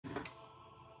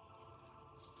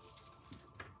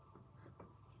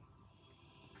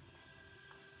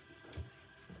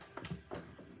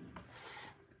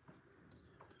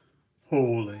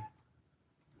Holy,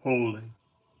 holy,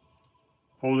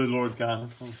 holy Lord God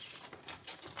of hosts.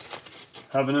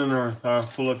 Heaven and earth are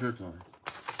full of your glory.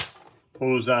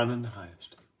 Hosanna in the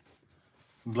highest.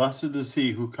 Blessed is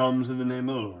he who comes in the name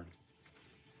of the Lord.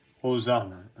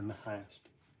 Hosanna in the highest.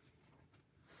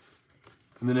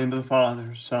 In the name of the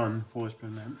Father, Son, Holy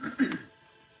Spirit, amen.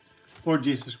 Lord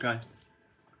Jesus Christ,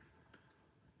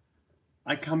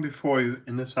 I come before you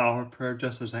in this hour of prayer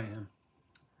just as I am.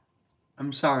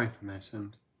 I'm sorry for my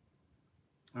sins.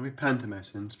 I repent of my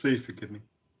sins. Please forgive me.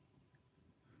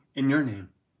 In your name,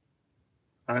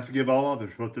 I forgive all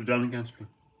others for what they've done against me.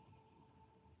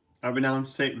 I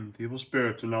renounce Satan, the evil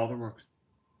spirits, and all their works.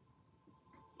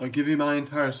 I give you my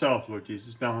entire self, Lord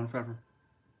Jesus, now and forever.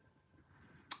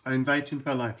 I invite you into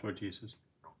my life, Lord Jesus.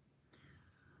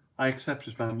 I accept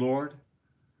you as my Lord,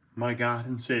 my God,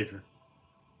 and Savior.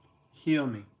 Heal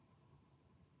me,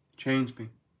 change me,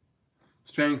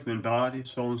 strengthen me in body,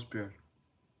 soul, and spirit.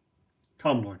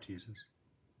 Come, Lord Jesus.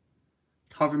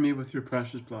 Cover me with your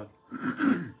precious blood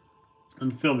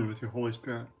and fill me with your Holy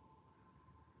Spirit.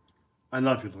 I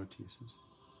love you, Lord Jesus.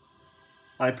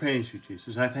 I praise you,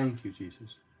 Jesus. I thank you,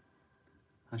 Jesus.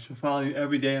 I shall follow you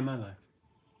every day of my life.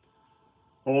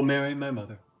 O Mary, my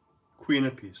mother, Queen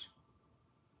of Peace,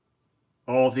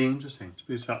 all the angel saints,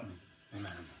 please help me.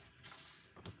 Amen.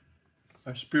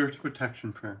 Our spiritual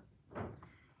protection prayer.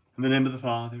 In the name of the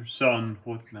Father, Son,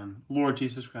 Holy Spirit, Lord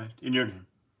Jesus Christ, in your name,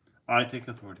 I take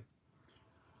authority.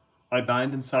 I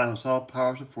bind and silence all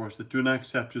powers of force that do not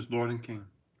accept you as Lord and King.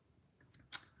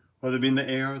 Whether it be in the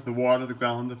air, the water, the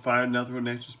ground, the fire, nether, or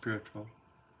nature spiritual,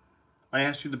 I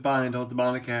ask you to bind all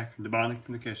demonic action, demonic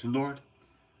communication. Lord,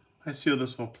 I seal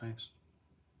this whole place,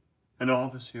 and all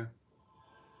of us here,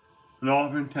 and all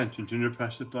of our intentions in your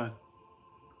precious blood.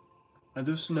 I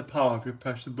loosen the power of your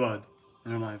precious blood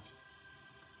in our lives.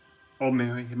 O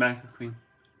Mary, Immaculate Queen,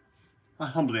 I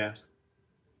humbly ask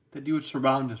that you would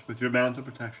surround us with your mantle of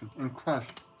protection and crush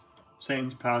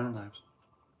Satan's power in our lives.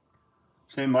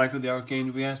 Saint Michael the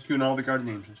Archangel, we ask you and all the guardian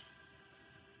angels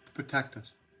to protect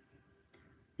us.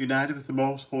 United with the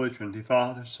most Holy Trinity,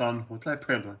 Father, Son, Holy Spirit, I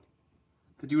pray, Lord,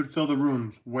 that you would fill the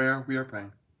rooms where we are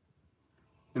praying,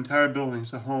 entire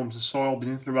buildings, the homes, the soil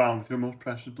beneath the ground with your most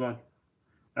precious blood,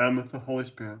 and with the Holy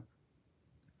Spirit,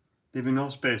 leaving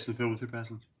no space to fill with your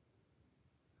presence.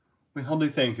 We humbly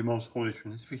thank you, most Holy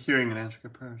Trinity, for hearing and answering our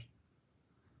prayers,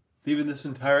 leaving this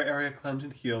entire area cleansed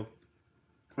and healed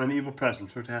from any evil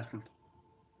presence or attachment.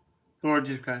 Lord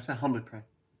Jesus Christ, I humbly pray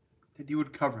that you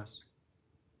would cover us,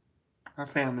 our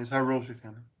families, our Rosary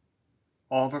family,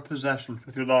 all of our possessions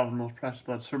with your love and most precious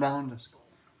blood. Surround us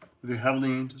with your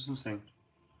heavenly angels and saints,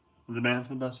 with the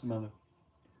mantle of Blessed Mother.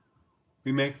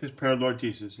 We make this prayer, Lord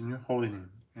Jesus, in your holy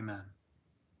name. Amen.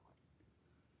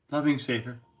 Loving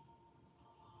Savior,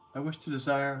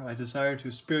 I desire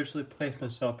to spiritually place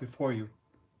myself before you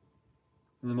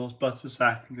in the most blessed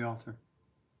sacrament of the altar.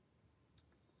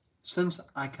 Since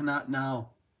I cannot now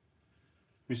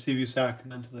receive you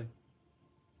sacramentally,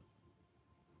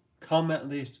 come at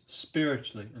least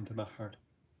spiritually into my heart.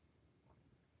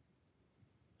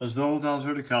 As though thou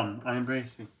art to come, I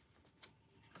embrace thee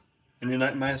and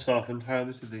unite myself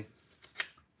entirely to thee.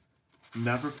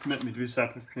 Never permit me to be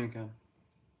separate from thee again.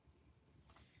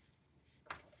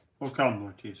 O come,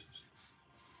 Lord Jesus.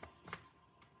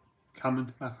 Come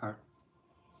into my heart.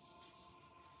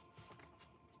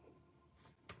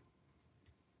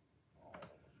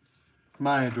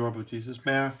 My adorable Jesus,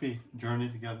 may our feet journey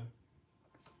together.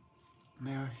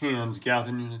 May our hands gather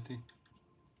in unity.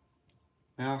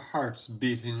 May our hearts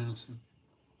beat in unison.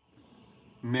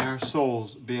 May our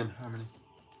souls be in harmony.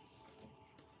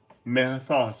 May our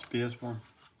thoughts be as one.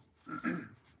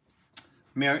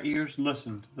 May our ears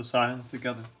listen to the silence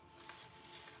together.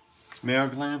 May our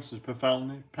glances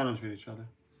profoundly penetrate each other.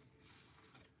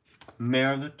 May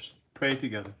our lips pray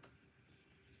together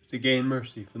to gain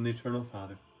mercy from the Eternal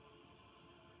Father.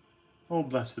 O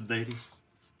Blessed Lady,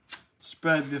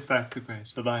 spread the effective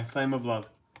grace of thy flame of love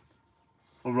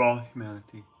over all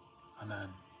humanity. Amen.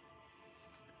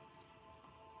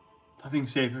 Loving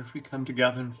Savior, as we come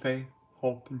together in faith,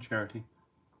 hope, and charity,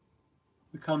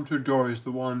 we come to adore you as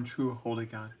the one true holy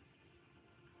God.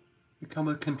 We come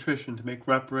with contrition to make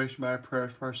reparation by our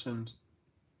prayers for our sins.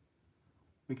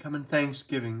 We come in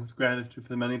thanksgiving with gratitude for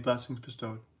the many blessings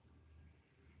bestowed.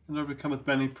 And Lord, we come with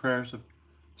many prayers of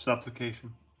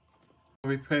supplication.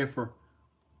 Lord, we pray for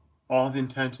all the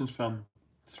intentions from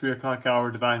 3 o'clock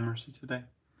hour Divine Mercy today.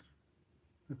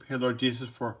 We pray, Lord Jesus,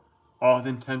 for all the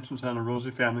intentions on the Rosary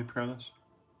family prayer list.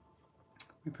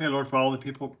 We pray, Lord, for all the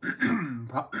people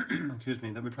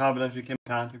that we providentially came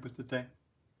in contact with today.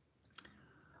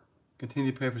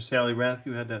 Continue to pray for Sally Rath,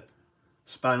 who had that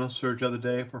spinal surgery the other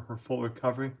day for her full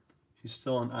recovery. She's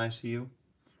still in ICU.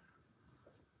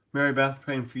 Mary Beth,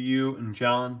 praying for you and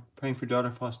John, praying for your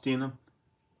daughter Faustina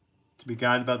to be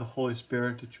guided by the Holy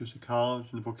Spirit to choose a college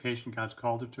and the vocation God's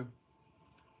called her to.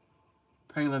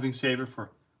 Praying, loving Savior,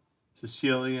 for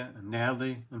Cecilia and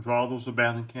Natalie and for all those who are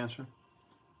battling cancer.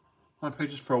 I want to pray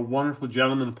just for a wonderful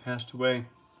gentleman who passed away.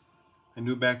 I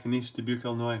knew back in East Dubuque,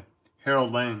 Illinois,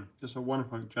 Harold Lang, just a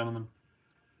wonderful gentleman,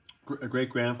 a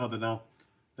great-grandfather now.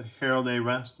 That Harold may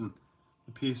rest in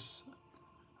the peace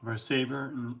of our Savior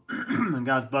and, and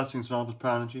God's blessings on all of his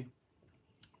prodigy.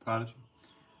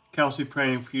 Kelsey,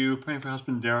 praying for you, praying for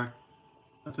husband Derek,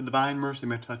 that the divine mercy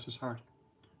may touch his heart.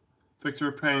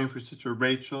 Victor, praying for Sister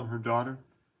Rachel and her daughter,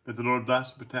 that the Lord bless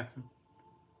and protect them.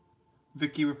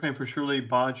 Vicky, we're praying for Shirley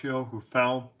Baggio, who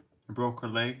fell and broke her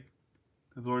leg,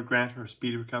 that the Lord grant her a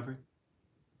speedy recovery.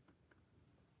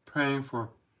 Praying for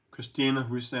Christina,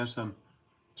 who recently had some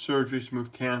surgeries to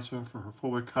remove cancer, for her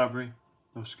full recovery,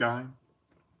 no scarring.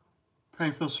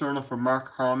 Praying for Cerna, for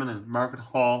Mark Harmon and Margaret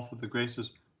Hall, for the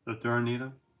graces that they're in need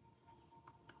of.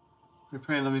 We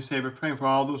pray, loving Savior, praying for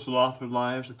all those who lost their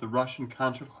lives at the Russian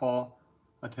concert hall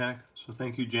attack. So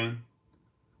thank you, Jane,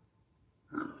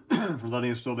 for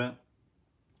letting us know that.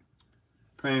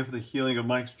 Praying for the healing of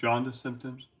Mike's jaundice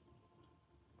symptoms.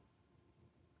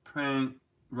 Praying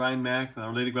Ryan Mack, that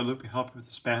Our Lady Guadalupe help with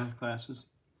the Spanish classes.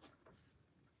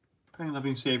 Praying,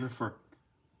 loving Savior, for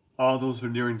all those who are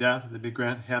nearing death, that they be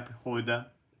granted happy, holy death.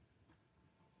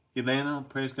 Elena,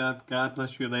 praise God. God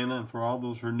bless you, Elena, and for all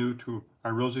those who are new to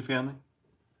our Rosary family.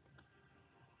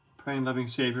 Praying, loving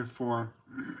Savior, for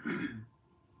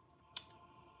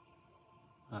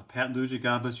Pat Luigi.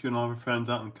 God bless you and all of our friends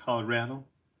out in Colorado.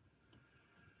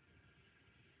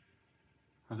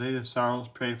 Our Lady of Sorrows,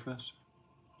 pray for us.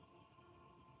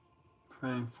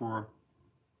 Praying for,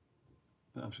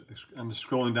 I'm just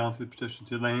scrolling down through the petitions.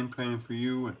 Elaine, praying for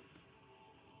you and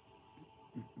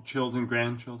children,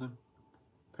 grandchildren.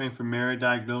 Praying for Mary,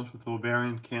 diagnosed with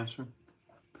ovarian cancer.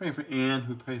 Praying for Anne,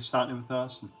 who prays silently with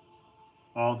us, and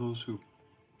all those who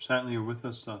silently are with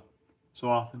us so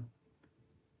often.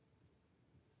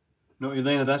 No,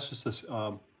 Elena, that's just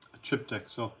a triptych.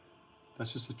 So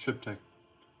that's just a triptych.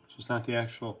 So it's not the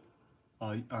actual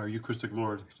our Eucharistic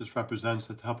Lord. It just represents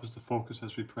it to help us to focus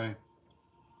as we pray.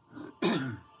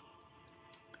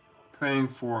 Praying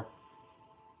for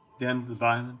the end of the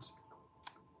violence.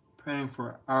 Praying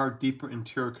for our deeper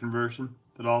interior conversion,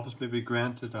 that all of us may be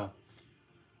granted a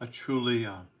truly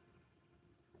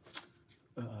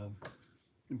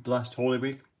blessed Holy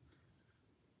Week.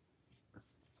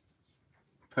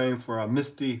 Praying for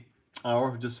Misty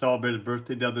Hour, who just celebrated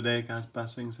birthday the other day, God's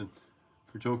blessings, and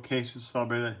for Joe Case, who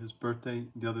celebrated his birthday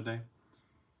the other day.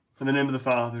 In the name of the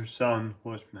Father, Son,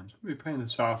 Holy Spirit. We'll be praying the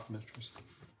Sorrowful Mysteries.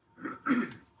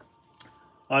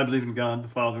 I believe in God, the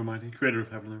Father Almighty, creator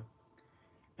of heaven and earth,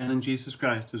 and in Jesus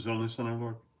Christ, his only Son, our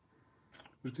Lord,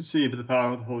 who was conceived by the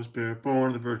power of the Holy Spirit, born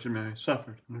of the Virgin Mary,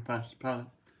 suffered under Pontius Pilate,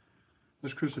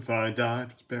 was crucified,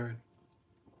 died, was buried.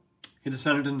 He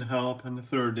descended into hell, and the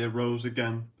third day rose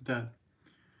again from the dead.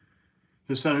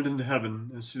 He ascended into heaven,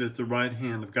 and seated at the right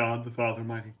hand of God, the Father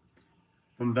Almighty.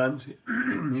 From thence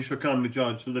he shall come to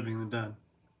judge the living and the dead.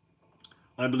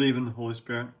 I believe in the Holy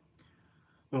Spirit,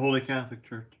 the Holy Catholic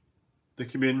Church, the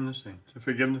communion of saints, the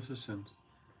forgiveness of sins,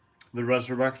 the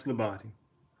resurrection of the body,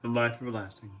 and life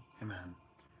everlasting. Amen.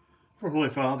 For Holy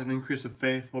Father, an increase of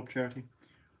faith, hope, charity,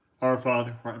 our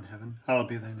Father, who art in heaven, hallowed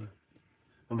be thy name.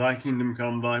 And thy kingdom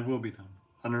come, thy will be done,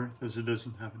 on earth as it is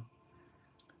in heaven.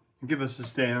 And give us this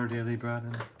day our daily bread,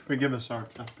 and forgive us our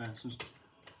trespasses,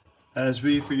 as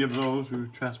we forgive those who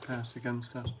trespass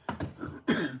against us.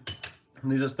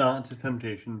 Lead us not into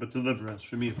temptation, but deliver us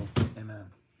from evil. Amen.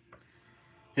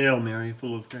 Hail Mary,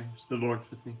 full of grace, the Lord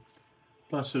is with thee.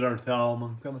 Blessed art thou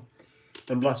among women,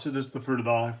 and blessed is the fruit of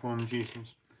thy womb,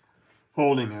 Jesus.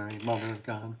 Holy Mary, Mother of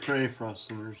God, pray for us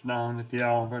sinners, now and at the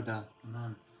hour of our death.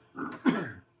 Amen.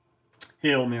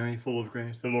 Hail Mary, full of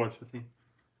grace, the Lord is with thee.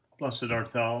 Blessed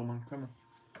art thou among women,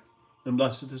 and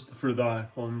blessed is the fruit of thy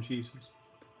womb, Jesus.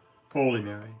 Holy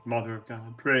Mary, Mother of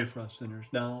God, pray for us sinners,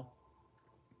 now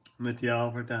and at the hour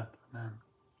of our death. Amen.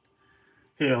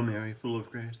 Hail Mary, full of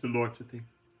grace, the Lord is with thee.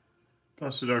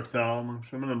 Blessed art thou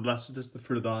amongst women, and blessed is the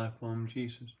fruit of thy womb,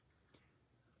 Jesus.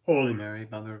 Holy Mary,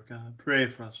 Mother of God, pray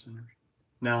for us sinners,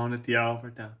 now and at the hour of our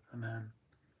death. Amen.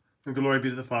 And glory be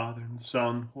to the Father, and the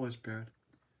Son, and the Holy Spirit,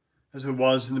 as it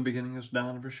was in the beginning, as now,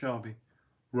 and ever shall be,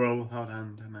 world without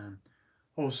end. Amen.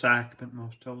 O Sacrament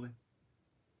most holy,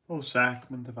 O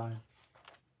Sacrament divine,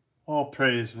 all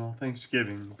praise and all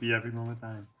thanksgiving be every moment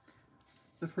thine.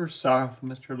 The first sorrowful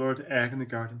mystery, Lord, to egg in the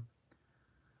garden.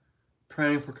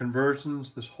 praying for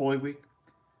conversions this Holy Week,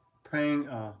 praying,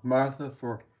 Martha,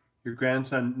 for your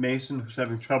grandson Mason, who's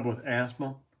having trouble with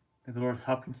asthma. May the Lord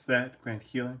help him through that, grant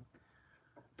healing.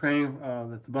 Praying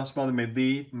that the Blessed Mother may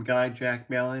lead and guide Jack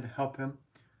Malley to help him.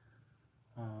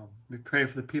 We pray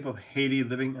for the people of Haiti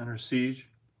living under siege.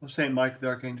 Oh, St. Michael the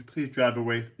Archangel, please drive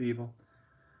away the evil.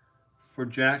 For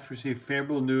Jack to receive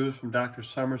favorable news from Dr.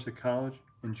 Summers at college.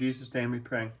 In Jesus' name we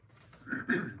pray.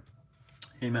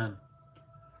 Amen.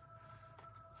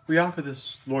 We offer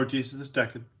this, Lord Jesus, this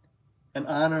decade, and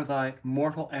honor thy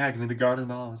mortal agony in the Garden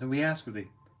of Olives. And we ask of thee,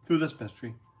 through this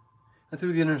mystery, and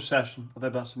through the intercession of thy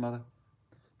Blessed Mother,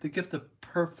 the gift of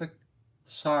perfect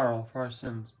sorrow for our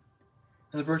sins,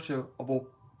 and the virtue of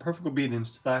perfect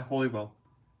obedience to thy holy will.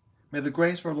 May the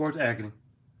grace of our Lord's agony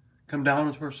come down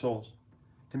into our souls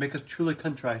to make us truly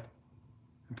contrite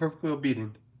and perfectly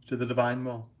obedient to the divine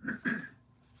will.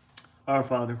 Our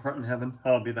Father, who art in heaven,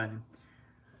 hallowed be thy name.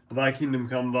 Thy kingdom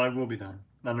come, thy will be done,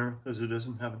 on earth as it is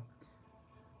in heaven.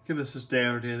 Give us this day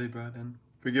our daily bread, and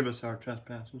forgive us our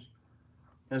trespasses,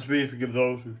 as we forgive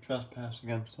those who trespass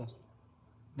against us.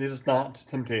 Lead us not into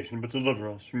temptation, but deliver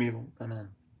us from evil. Amen.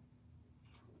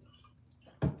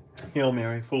 Hail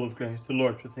Mary, full of grace, the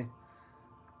Lord is with thee.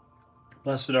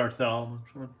 Blessed art thou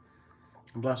amongst women,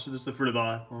 and blessed is the fruit of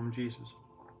thy womb, Jesus.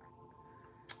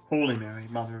 Holy Mary,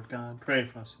 Mother of God, pray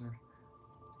for us sinners,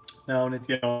 now and at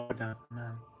the hour of death.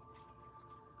 Amen.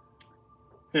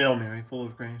 Hail Mary, full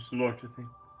of grace, the Lord is with thee.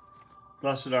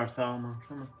 Blessed art thou amongst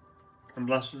women, and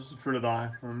blessed is the fruit of thy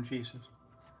womb, Jesus.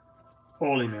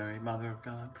 Holy Mary, Mother of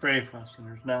God, pray for us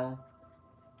sinners now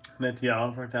and at the hour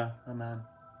of our death. Amen.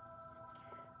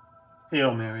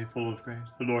 Hail Mary, full of grace,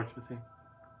 the Lord is with thee.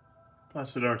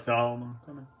 Blessed art thou amongst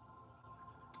women,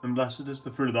 and blessed is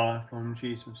the fruit of thy womb,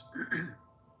 Jesus.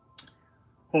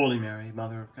 Holy Mary,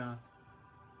 Mother of God,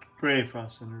 pray for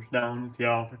us sinners now and at the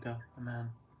hour of our death. Amen.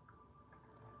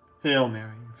 Hail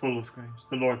Mary, full of grace,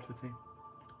 the Lord is with thee.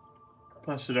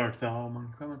 Blessed art thou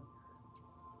amongst women,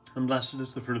 and blessed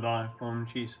is the fruit of thy womb,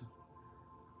 Jesus.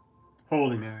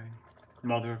 Holy Mary,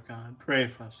 Mother of God, pray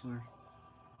for us sinners,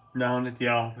 now and at the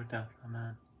hour of our death.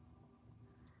 Amen.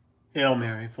 Hail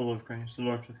Mary, full of grace, the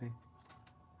Lord is with thee.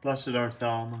 Blessed art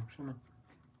thou amongst women,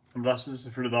 and blessed is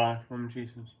the fruit of thy womb,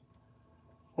 Jesus.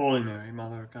 Holy Mary,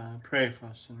 Mother of God, pray for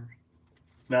us sinners,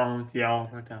 now and at the hour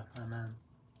of our death. Amen.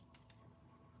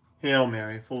 Hail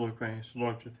Mary, full of grace, the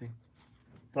Lord is with thee.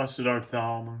 Blessed art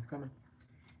thou amongst women,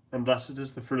 and blessed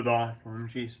is the fruit of thy womb,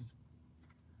 Jesus.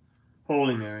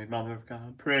 Holy Mary, Mother of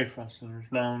God, pray for us sinners,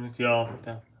 now and at the hour of our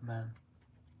death. Amen.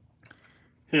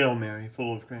 Hail Mary,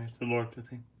 full of grace, the Lord is with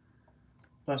thee.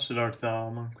 Blessed art thou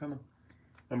amongst women,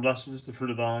 and blessed is the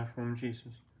fruit of thy womb,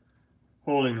 Jesus.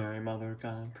 Holy Mary, Mother of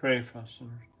God, pray for us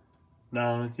sinners,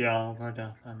 now and at the hour of our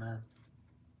death. Amen.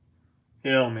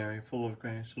 Hail Mary, full of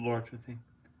grace, the Lord is with thee.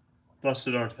 Blessed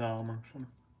art thou amongst women,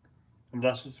 and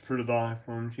blessed is the fruit of thy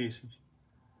womb, Jesus.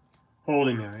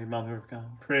 Holy Mary, Mother of God,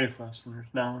 pray for us sinners,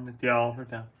 now and at the hour of our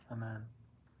death. Amen.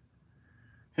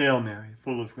 Hail Mary,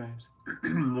 full of grace, the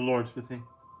Lord is with thee.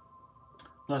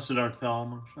 Blessed art thou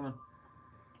amongst women,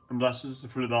 and blessed is the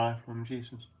fruit of thy womb,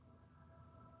 Jesus.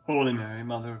 Holy Mary,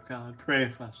 Mother of God, pray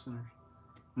for us sinners,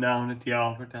 now and at the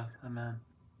hour of our death. Amen.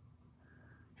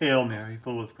 Hail Mary,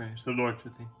 full of grace, the Lord is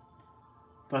with thee.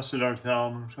 Blessed art thou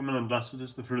amongst women, and blessed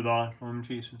is the fruit of thy womb,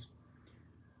 Jesus.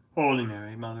 Holy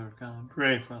Mary, Mother of God,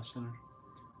 pray for us sinners,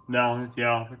 now and at the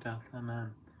hour of our death.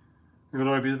 Amen. And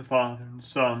glory be to the Father, and the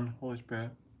Son, and the Holy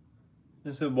Spirit,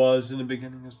 as it was in the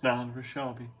beginning, is now, and ever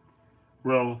shall be,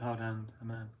 world without end.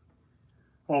 Amen.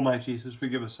 O my Jesus,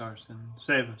 forgive us our sins,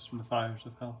 save us from the fires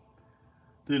of hell.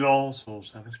 Lead all souls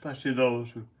to heaven, especially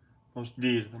those who most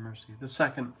need the mercy. The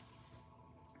second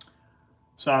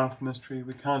sorrowful mystery,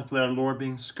 we contemplate our Lord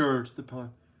being scourged at the pillar.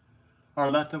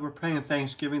 Arletta, we're praying in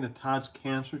thanksgiving that Todd's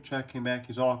cancer check came back.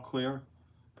 He's all clear.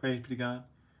 Praise be to God.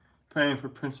 Praying for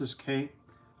Princess Kate.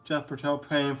 Jeff Bertel,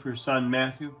 praying for your son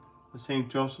Matthew, the St.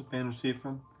 Joseph man received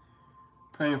from.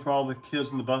 Praying for all the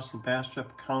kids in the bus in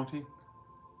Bastrop County.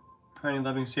 Praying,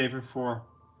 loving Savior, for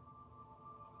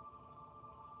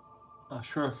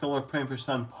Shura Killer, praying for your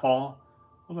son Paul.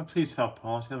 Lord, please help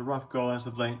Paul. He's had a rough go as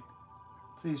of late.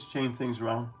 Please change things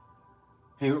around.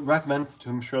 He recommend to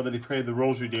him, sure, that he pray the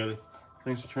Rosary daily.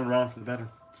 Things will turn around for the better.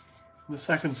 And the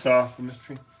second sorrowful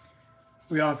mystery,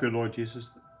 we offer you, Lord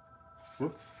Jesus.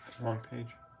 Wrong page.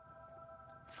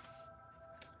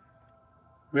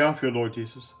 We offer you, Lord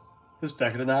Jesus, this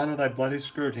decade in honor of thy bloody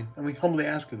scourging, and we humbly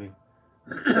ask of thee,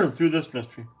 through this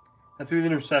mystery, and through the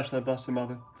intercession of the Blessed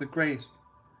Mother, the grace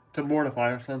to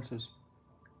mortify our senses.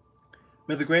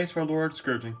 May the grace of our Lord's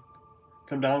scourging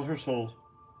come down to our souls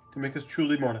to make us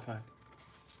truly mortified.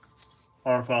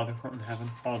 Our Father, who art in heaven,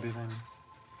 hallowed be thy name.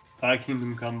 Thy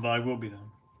kingdom come, thy will be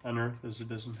done, on earth as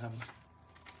it is in heaven.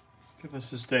 Give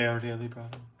us this day our daily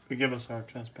bread. Forgive us our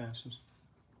trespasses,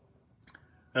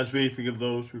 as we forgive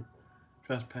those who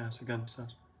trespass against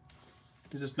us.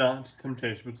 Lead us not into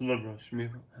temptation, but deliver us from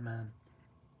evil. Amen.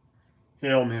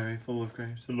 Hail Mary, full of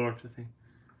grace, the Lord is with thee.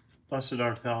 Blessed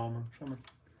art thou amongst women,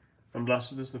 and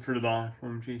blessed is the fruit of thy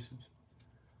womb, Jesus.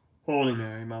 Holy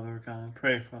Mary, Mother of God,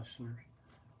 pray for us sinners,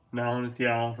 now and at the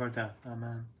hour of our death.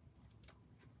 Amen.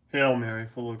 Hail Mary,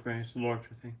 full of grace, the Lord is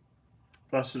with thee.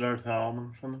 Blessed art thou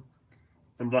amongst women,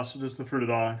 and blessed is the fruit of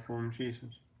thy womb,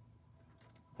 Jesus.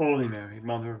 Holy Mary,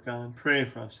 Mother of God, pray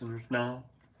for us sinners now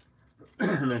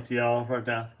and at the hour of our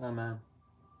death. Amen.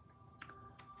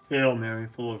 Hail Mary,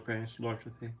 full of grace, the Lord is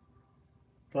with thee.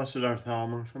 Blessed art thou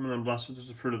amongst women, and blessed is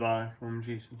the fruit of thy womb,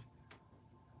 Jesus.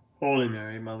 Holy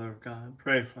Mary, Mother of God,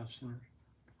 pray for us sinners,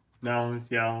 now and at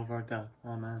the hour of our death.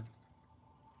 Amen.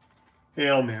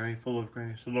 Hail Mary, full of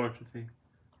grace, the Lord is with thee.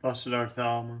 Blessed art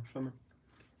thou amongst women,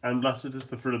 and blessed is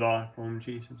the fruit of thy womb,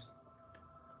 Jesus.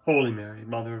 Holy Mary,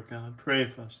 Mother of God, pray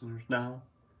for us sinners now,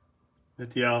 and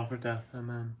at the hour of our death.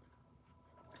 Amen.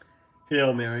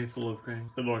 Hail Mary, full of grace,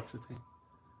 the Lord is with thee.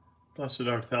 Blessed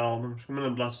art thou amongst women,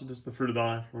 and blessed is the fruit of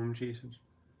thy womb, Jesus.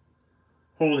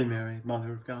 Holy Mary,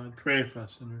 Mother of God, pray for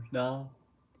us sinners now,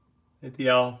 and at the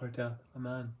hour of our death.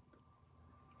 Amen.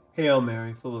 Hail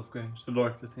Mary, full of grace, the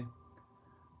Lord is with thee.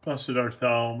 Blessed art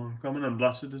thou among women, and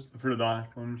blessed is the fruit of thy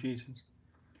womb, Jesus.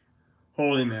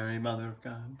 Holy Mary, Mother of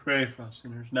God, pray for us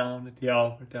sinners now and at the hour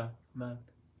of our death. Amen.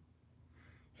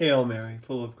 Hail Mary,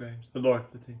 full of grace, the Lord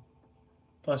is with thee.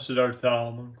 Blessed art thou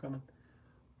among women,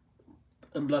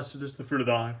 and blessed is the fruit of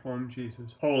thy womb,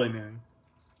 Jesus. Holy Mary,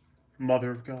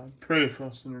 Mother of God, pray for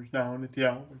us sinners now and at the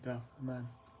hour of our death. Amen.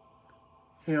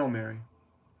 Hail Mary,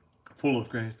 full of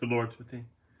grace, the Lord is with thee.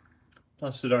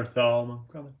 Blessed art thou among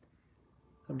women,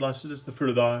 and blessed is the fruit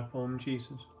of thy womb,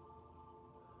 Jesus.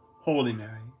 Holy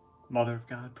Mary, Mother of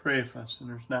God, pray for us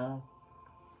sinners now,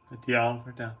 at the hour of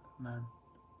our death. Amen.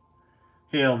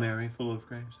 Hail Mary, full of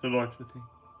grace, the Lord is with thee.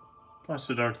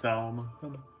 Blessed art thou among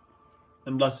women,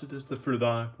 and blessed is the fruit of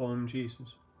thy womb,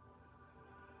 Jesus.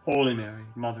 Holy Mary,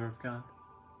 Mother of God,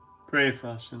 pray for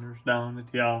us sinners now and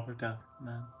at the hour of our death.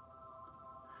 Amen.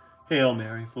 Hail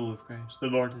Mary, full of grace, the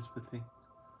Lord is with thee.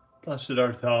 Blessed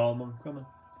art thou among women,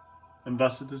 and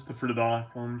blessed is the fruit of thy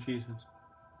womb, Jesus.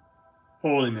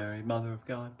 Holy Mary, Mother of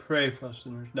God, pray for us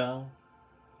sinners now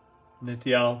and at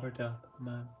the hour of our death.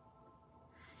 Amen.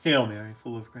 Hail Mary,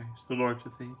 full of grace, the Lord is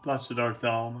with thee. Blessed art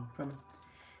thou among women,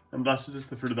 and blessed is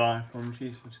the fruit of thy womb,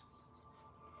 Jesus.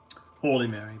 Holy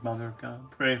Mary, Mother of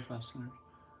God, pray for us sinners,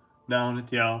 now and at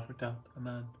the hour of our death.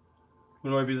 Amen.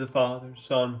 Glory be to the Father,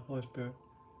 Son, and Holy Spirit,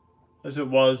 as it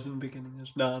was in the beginning,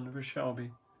 is now, and ever shall be,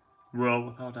 world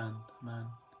without end. Amen.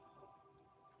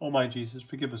 O my Jesus,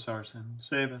 forgive us our sins,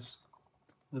 save us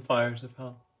from the fires of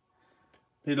hell.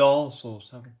 Lead all souls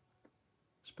to heaven,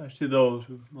 especially those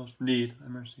who most need thy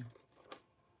mercy.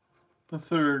 The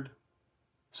third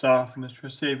sorrowful mystery, our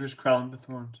Savior's crowned with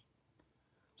thorns.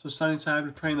 So Sunny side,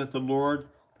 we're praying that the Lord,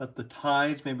 that the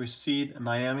tides may recede in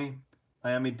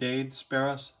Miami-Dade, spare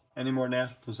us any more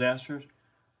natural disasters.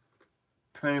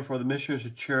 Praying for the missionaries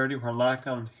of charity who are locked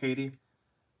down in Haiti,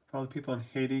 for all the people in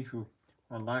Haiti who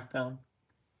are locked down.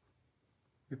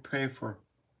 We pray for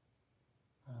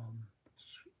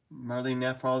Marlene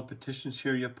Knapp, for all the petitions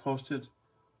here you have posted,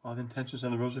 all the intentions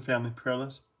on the Rosary Family prayer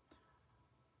list.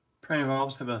 Praying for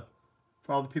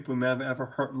all the people who may have ever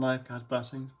hurt in life, God's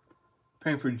blessings.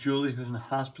 Praying for Julie, who's in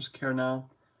hospice care now.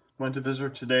 Went to visit her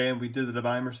today, and we did the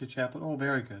Divine Mercy Chapel. Oh,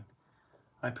 very good.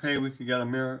 I pray we could get a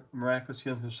miraculous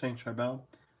healing through Saint Charbel.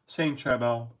 Saint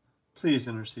Charbel, please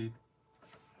intercede.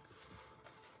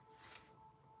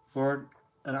 Lord,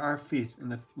 at our feet,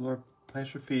 Lord,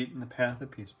 place your feet in the path of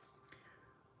peace.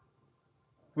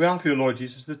 We offer you, Lord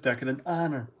Jesus, this decade in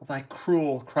honor of thy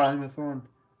cruel crowning of thorn.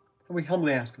 And we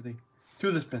humbly ask of thee,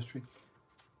 through this mystery,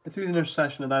 and through the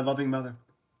intercession of thy loving mother,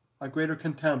 a greater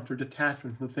contempt or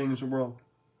detachment from the things of the world.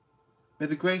 May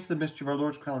the grace of the mystery of our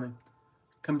Lord's crowning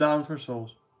come down to our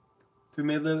souls, that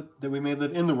we may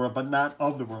live in the world, but not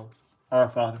of the world. Our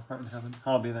Father, who art in heaven,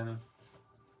 hallowed be thy name.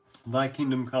 Thy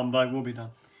kingdom come, thy will be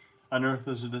done, on earth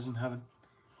as it is in heaven.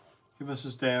 Give us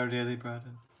this day our daily bread,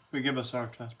 and forgive us our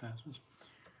trespasses,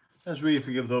 as we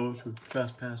forgive those who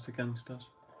trespass against us.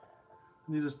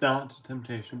 Lead us not into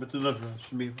temptation, but deliver us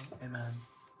from evil. Amen.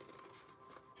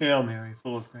 Hail Mary,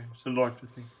 full of grace, the Lord is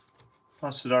with thee.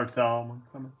 Blessed art thou among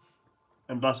women,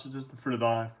 and blessed is the fruit of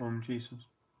thy womb, Jesus.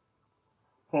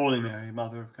 Holy Mary,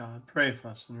 Mother of God, pray for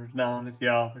us sinners now and at the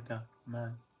hour of our death.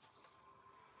 Amen.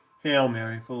 Hail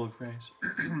Mary, full of grace,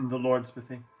 the Lord is with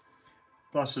thee.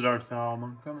 Blessed art thou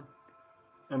among women,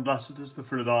 and blessed is the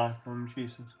fruit of thy womb,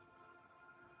 Jesus.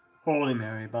 Holy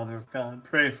Mary, Mother of God,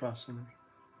 pray for us sinners,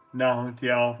 now and at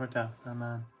the hour of our death.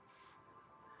 Amen.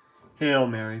 Hail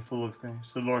Mary, full of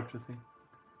grace, the Lord is with thee.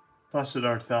 Blessed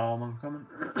art thou among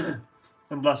women,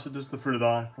 and blessed is the fruit of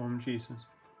thy womb, Jesus.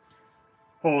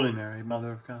 Holy Mary,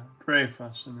 Mother of God, pray for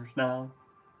us sinners, now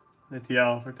and at the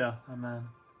hour of our death. Amen.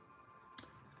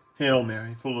 Hail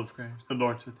Mary, full of grace, the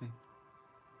Lord is with thee.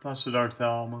 Blessed art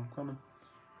thou among women,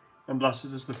 and blessed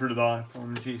is the fruit of thy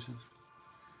womb, Jesus.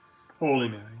 Holy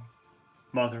Mary,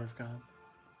 Mother of God,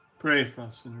 pray for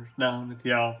us sinners, now and at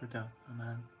the hour of our death.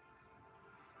 Amen.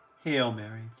 Hail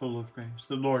Mary, full of grace,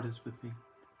 the Lord is with thee.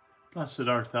 Blessed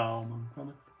art thou among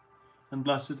women, and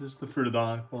blessed is the fruit of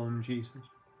thy womb, Jesus.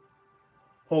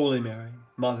 Holy Mary,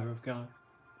 Mother of God,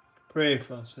 pray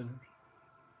for us sinners,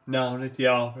 now and at the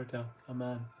hour of our death.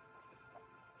 Amen.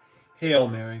 Hail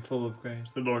Mary, full of grace,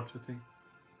 the Lord is with thee.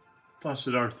 Blessed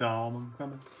art thou among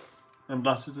women, and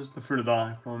blessed is the fruit of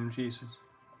thy womb, Jesus.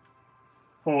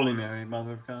 Holy Mary,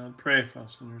 Mother of God, pray for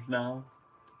us sinners, now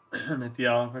and at the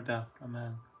hour of our death.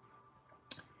 Amen.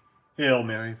 Hail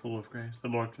Mary, full of grace, the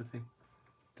Lord is with thee.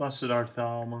 Blessed art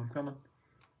thou among women,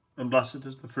 and blessed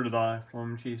is the fruit of thy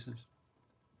womb, Jesus.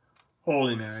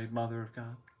 Holy Mary, Mother of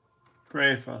God,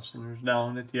 pray for us sinners, now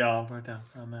and at the hour of our death.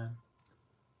 Amen.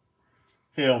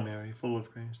 Hail Mary, full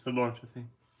of grace, the Lord is with thee.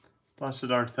 Blessed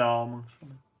art thou amongst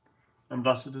women, and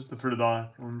blessed is the fruit of thy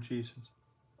womb, Jesus.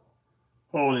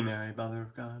 Holy Mary, Mother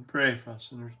of God, pray for us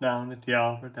sinners, now and at the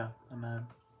hour of our death. Amen.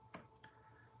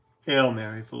 Hail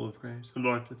Mary, full of grace, the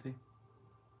Lord is with thee.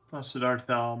 Blessed art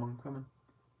thou among women,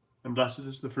 and blessed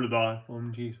is the fruit of thy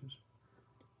womb, Jesus.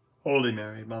 Holy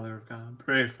Mary, Mother of God,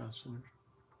 pray for us sinners,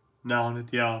 now and at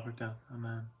the hour of our death.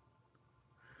 Amen.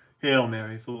 Hail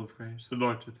Mary, full of grace, the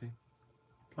Lord is with thee.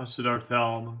 Blessed art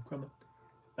thou among women,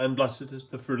 and blessed is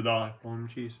the fruit of thy womb,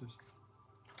 Jesus.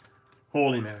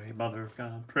 Holy Mary, Mother of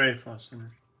God, pray for us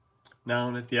sinners, now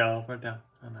and at the hour of our death.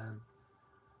 Amen.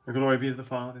 The glory be to the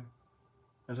Father,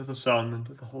 and to the Son, and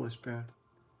to the Holy Spirit,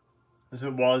 as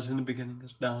it was in the beginning,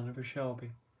 is now, and ever shall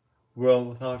be, world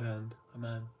without end.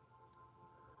 Amen.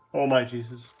 O my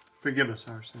Jesus, forgive us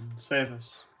our sins, save us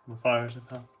from the fires of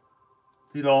hell.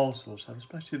 Lead all souls,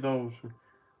 especially those who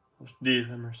most need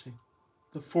thy mercy.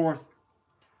 The fourth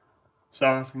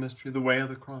sorrowful mystery, the way of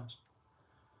the cross.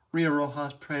 Maria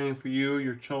Rojas praying for you,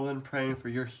 your children, praying for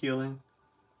your healing,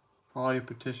 for all your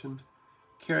petitions.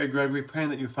 Carrie Gregory praying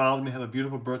that your father may have a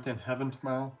beautiful birthday in heaven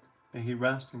tomorrow. May he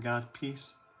rest in God's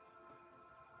peace.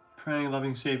 Praying,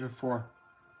 loving Savior, for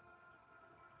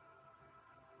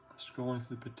scrolling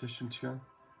through the petitions here.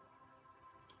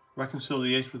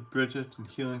 Reconciliation with Bridget and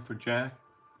healing for Jack.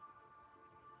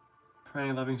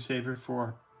 Praying, loving Savior,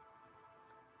 for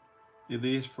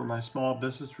Elise, for my small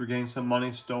business to regain some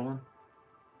money stolen.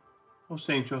 Oh,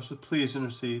 Saint Joseph, please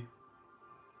intercede.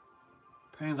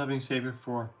 Praying, loving Savior,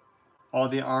 for all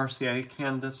the RCA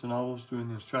candidates and all those doing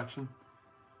the instruction.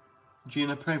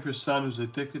 Gina, praying for her son who's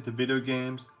addicted to video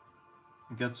games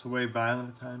and gets away violent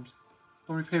at times.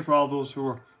 Lord, we pray for all those who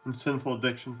are in sinful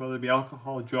addictions, whether it be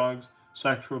alcohol, drugs,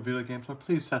 sexual, video games. Lord,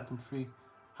 please set them free.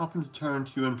 Help them to turn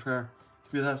to you in prayer,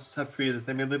 to be set free, that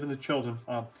they may live in the children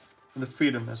in the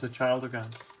freedom as a child of God.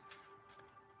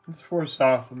 And this fourth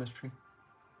sorrowful mystery.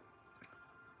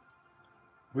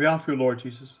 We offer you, Lord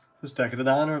Jesus, this decade in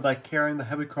honor of thy carrying the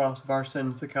heavy cross of our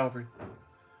sins to Calvary.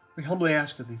 We humbly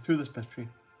ask of thee through this mystery,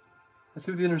 and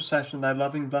through the intercession of thy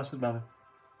loving Blessed Mother,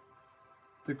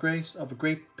 the grace of a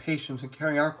great patience in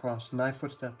carrying our cross in thy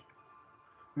footsteps.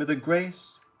 May the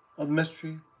grace of the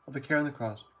mystery of the carrying the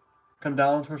cross come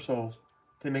down into our souls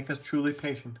to make us truly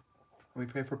patient. And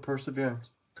we pray for perseverance,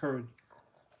 courage.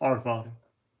 Our Father,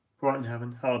 who art in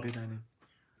heaven, hallowed be thy name.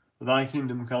 Thy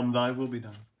kingdom come, thy will be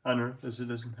done, on earth as it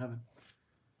is in heaven.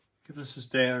 Give us this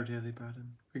day our daily bread,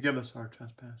 and forgive us our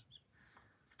trespasses,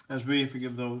 as we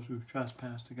forgive those who have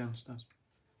trespassed against us.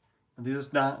 And lead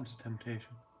us not into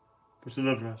temptation, but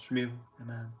deliver us from evil.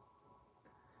 Amen.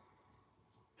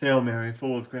 Hail Mary,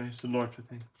 full of grace, the Lord is with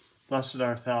thee. Blessed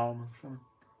art thou amongst women,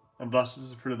 and blessed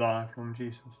is the fruit of thy womb,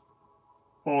 Jesus.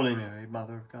 Holy Mary,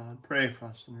 Mother of God, pray for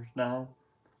us sinners, now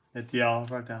and at the hour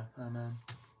of our death. Amen.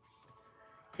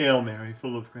 Hail Mary,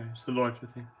 full of grace, the Lord is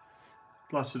with thee.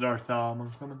 Blessed art thou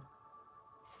amongst women,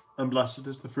 and blessed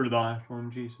is the fruit of thy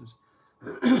womb, Jesus.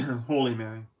 Holy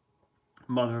Mary,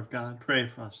 Mother of God, pray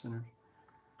for us sinners,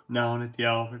 now and at the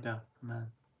hour of our death. Amen.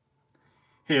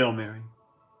 Hail Mary,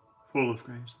 full of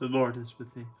grace, the Lord is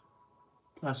with thee.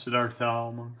 Blessed art thou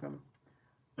among women,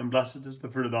 and blessed is the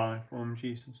fruit of thy womb,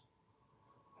 Jesus.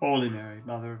 Holy Mary,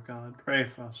 Mother of God, pray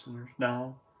for us sinners,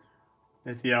 now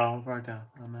and at the hour of our death.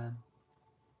 Amen.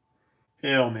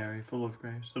 Hail Mary, full of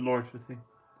grace, the Lord is with thee.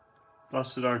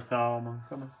 Blessed art thou among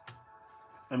women,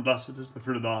 and blessed is the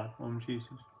fruit of thy womb, Jesus.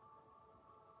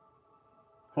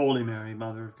 Holy Mary,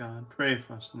 Mother of God, pray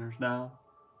for us sinners, now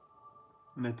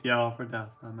and at the hour of our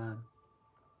death. Amen.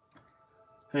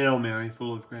 Hail Mary,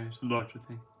 full of grace, the Lord is with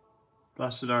thee.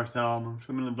 Blessed art thou amongst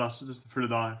women, and blessed is the fruit of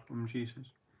thy womb, Jesus.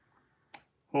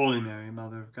 Holy Mary,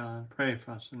 Mother of God, pray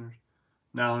for us sinners,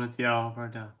 now and at the hour of our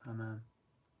death. Amen.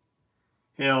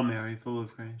 Hail Mary, full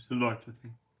of grace, the Lord is with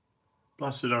thee.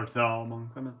 Blessed art thou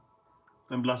among women,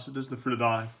 and blessed is the fruit of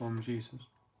thy womb, Jesus.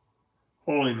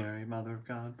 Holy Mary, Mother of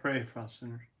God, pray for us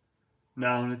sinners,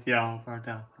 now and at the hour of our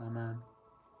death. Amen.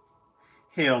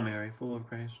 Hail Mary, full of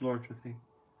grace, the Lord is with thee.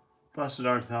 Blessed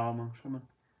art thou amongst women,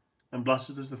 and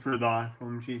blessed is the fruit of thy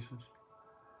womb, Jesus.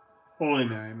 Holy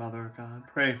Mary, Mother of God,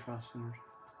 pray for us sinners,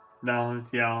 now and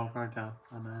at the hour of our death.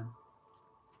 Amen.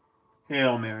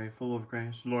 Hail Mary, full of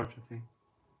grace, the Lord is with thee.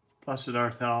 Blessed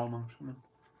art thou amongst women,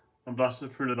 and blessed is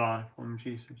the fruit of thy womb,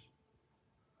 Jesus.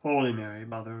 Holy Mary,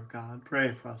 Mother of God,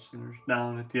 pray for us sinners,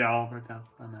 now and at the hour of our death.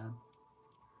 Amen.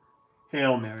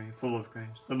 Hail Mary, full of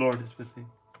grace, the Lord is with thee.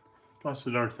 Blessed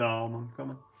art thou among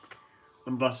women,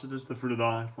 and blessed is the fruit of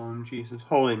thy womb, Jesus.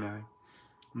 Holy Mary,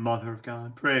 Mother of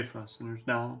God, pray for us sinners,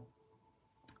 now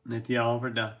and at the hour of our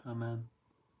death. Amen.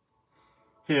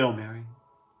 Hail Mary,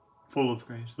 full of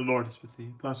grace, the Lord is with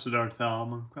thee. Blessed art thou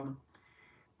among women,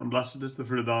 and blessed is the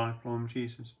fruit of thy womb,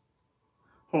 Jesus.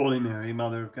 Holy Mary,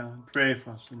 Mother of God, pray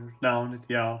for us sinners, now and at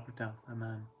the hour of our death.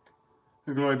 Amen.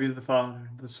 And glory be to the Father,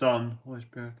 and the Son, and the Holy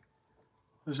Spirit,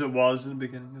 as it was in the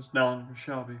beginning, is now, and ever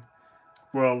shall be,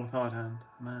 world without end.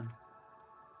 Amen.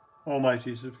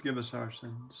 Almighty Jesus, forgive us our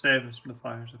sins, save us from the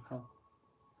fires of hell.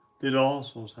 Lead all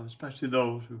souls, especially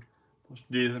those who most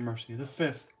need the mercy. The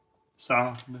fifth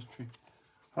sorrowful mystery,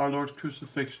 our Lord's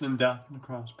crucifixion and death on the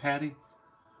cross. Patty,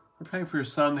 we're praying for your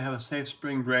son to have a safe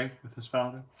spring break with his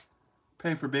father.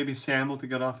 Praying for baby Samuel to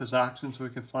get off his oxen so he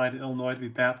can fly to Illinois to be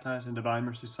baptized on Divine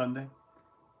Mercy Sunday.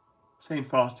 Saint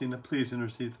Faustina, please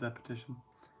intercede for that petition.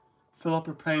 Philip,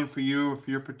 we're praying for you, for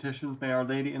your petitions. May Our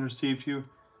Lady intercede for you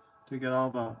to get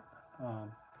all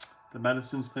the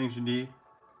medicines, things you need.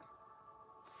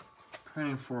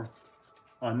 Praying for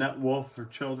Annette Wolf, her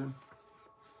children.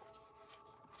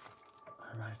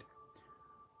 All right.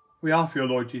 We offer you,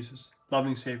 Lord Jesus,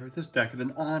 loving Savior, this decade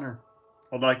in honor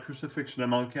of thy crucifixion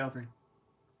on Mount Calvary.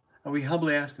 And we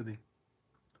humbly ask of thee,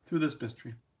 through this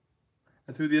mystery,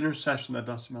 and through the intercession of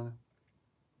thy Blessed Mother,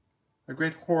 a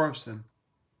great horror of sin,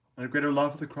 and a greater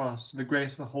love of the cross, and the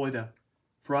grace of a holy death,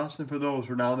 for us and for those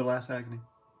who are now in their last agony.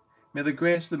 May the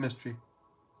grace of the mystery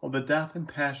of the death and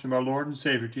passion of our Lord and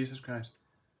Savior, Jesus Christ,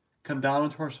 come down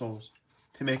into our souls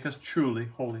to make us truly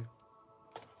holy.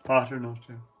 Pater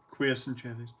noster, quies in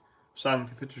celis,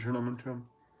 sanctificetur nomen tuum,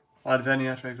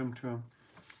 adveniat regnum tuum,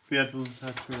 fiat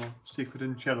voluntas tua, sicut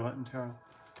in cielo et in terra.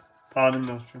 Panem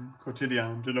nostrum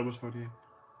quotidianum de nobis hodie,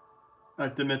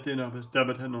 et dimitte nobis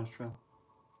debita nostra,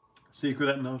 sicut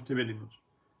et nos dividimus,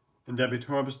 in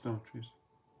debitoribus nostris,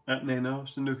 et ne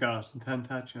nos inducas in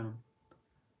tentationem,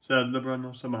 sed libera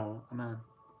nos a malo. Amen.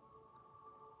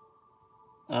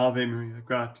 Ave Maria,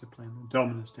 gratia plena,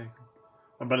 Dominus tecum,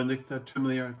 et benedicta tu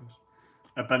mulieribus,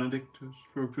 et benedictus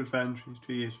fructus ventris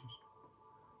tui, Iesus.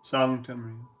 Sancta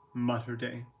Maria, Mater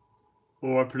Dei,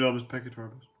 ora pro nobis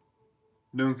peccatoribus,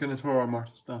 nunc in et hora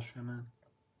mortis nostri. Amen.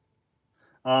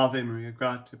 Ave Maria,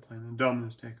 gratia plena,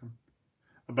 Dominus tecum,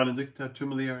 et benedicta tu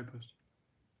mulieribus,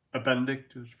 et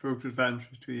benedictus fructus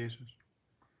ventris tui, Iesus.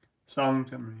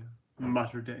 Sancta Maria,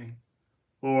 Mater Dei,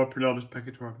 ora pro nobis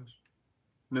peccatoribus,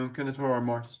 nunc in et hora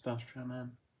mortis nostri.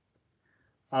 Amen.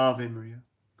 Ave Maria,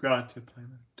 gratia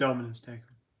plena, Dominus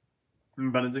tecum,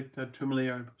 et benedicta tu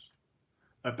mulieribus,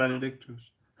 et benedictus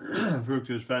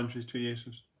fructus ventris tui,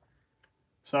 Iesus.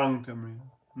 Sancta Maria,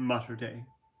 Mater Dei,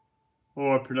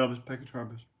 ora pro nobis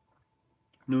peccatoribus,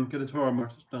 nunc et hora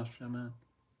mortis nostri. Amen.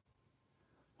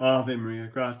 Ave Maria,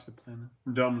 gratia plena,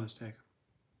 Dominus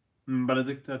tecum,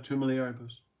 benedicta tu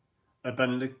mulieribus, et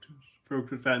benedictus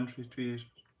fructus ventris tui, Iesus.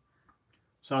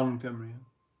 Sancta Maria,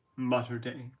 Mater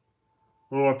Dei,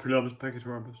 ora pro nobis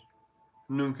peccatoribus,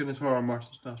 nunc in et hora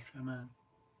mortis nostri. Amen.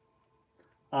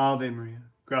 Ave Maria,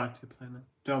 gratia plena,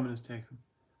 Dominus tecum,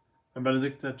 et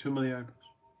benedicta tu mulieribus,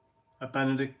 et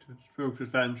benedictus fructus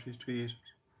ventris tui,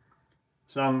 Iesus.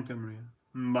 Sancta Maria,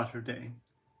 Mater Dei,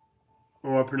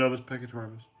 ora pro nobis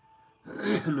peccatoribus,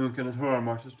 nunc in et hora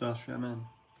mortis nostri. Amen.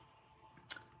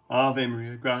 Ave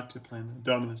Maria, gratia plena,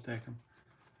 Dominus tecum,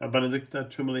 et benedicta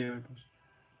tu mulieribus,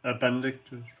 et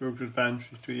benedictus fructus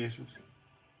ventris tui, Iesus.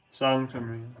 Sancta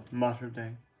Maria, Mater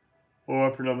Dei,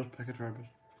 ora pro nobis peccatoribus,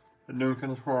 et nunc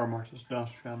in hora mortis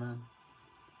nostri. Amen.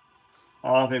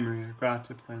 Ave Maria,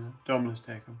 gratia plena, Dominus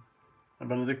tecum, et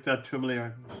benedicta tu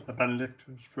mulieribus, et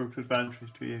benedictus fructus ventris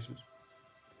tui, Iesus.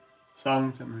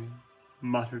 Sancta Maria,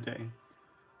 Mater Dei,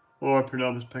 ora pro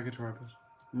nobis peccatoribus,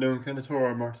 nunc in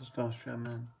hora mortis nostri.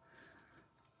 Amen.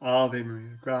 Ave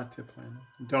Maria, gratia plena,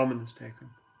 Dominus tecum,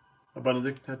 et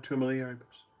benedicta tu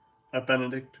mulieribus, et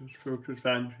benedictus fructus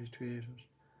ventris tui, Iesus.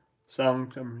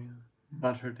 Sancta Maria,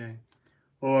 Mater Dei,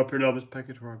 ora pro nobis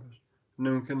peccatoribus,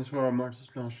 nunc in hora mortis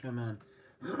nostri. Amen.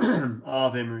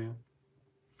 Ave Maria,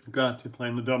 gratia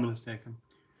plena, Dominus tecum,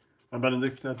 et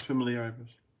benedicta tu mulieribus,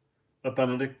 et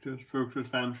benedictus fructus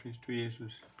ventris tui,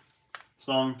 Iesus.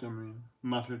 Sancta Maria,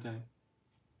 Mater Dei,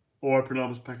 ora pro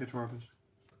nobis peccatoribus,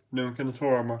 nunc in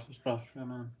hora mortis nostri.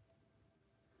 Amen.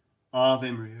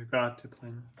 Ave Maria, gratia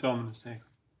plena, Dominus tecum,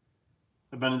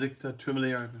 et benedicta tu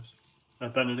mulieribus,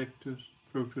 et benedictus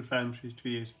fructus ventris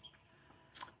tui, Iesus.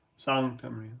 Sancta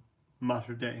Maria,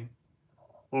 Mater Dei,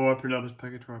 ora pro nobis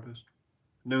peccatoribus,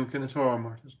 nunc in hora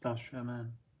mortis nostri.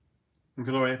 Amen. In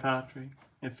gloria Patri,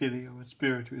 et Filio, et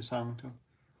Spiritui Sancto,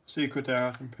 sicut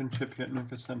erat in principio et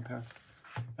nunc et semper,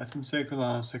 et in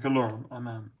saecula saeculorum.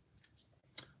 Amen.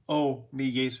 O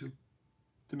mi Iesu,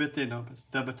 debite nobis,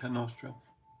 debita nostra,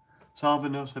 salva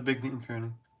nos abigni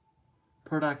inferni,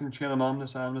 perdac in caelum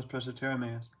omnes animas praesertere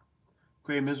meas,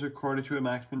 quae misericordia tua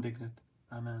maximum dignit.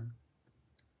 Amen.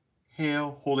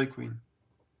 Hail, Holy Queen,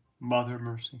 Mother of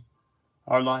Mercy,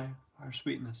 our life, our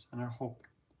sweetness, and our hope.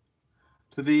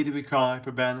 To thee do we cry,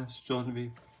 for banished children of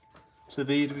Eve. To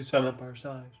thee do we send up our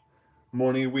sighs,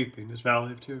 mourning and weeping this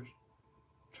valley of tears.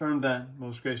 Turn then,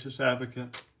 most gracious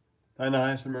Advocate, thine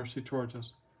eyes of mercy towards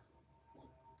us,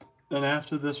 and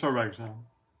after this our exile,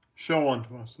 show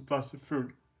unto us the blessed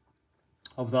fruit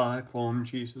of thy womb,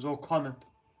 Jesus. O clement,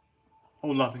 O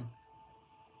loving,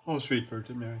 O sweet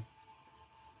Virgin Mary,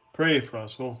 pray for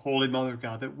us, O Holy Mother of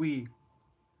God, that we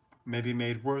may be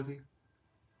made worthy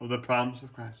of the promise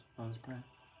of Christ. Let us pray.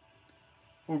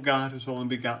 O God, whose only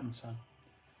begotten Son,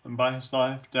 and by his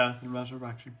life, death, and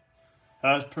resurrection,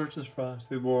 has purchased for us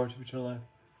the reward of eternal life,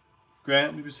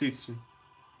 grant, we beseech thee,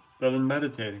 that in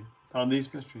meditating on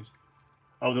these mysteries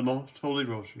of the most holy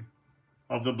Rosary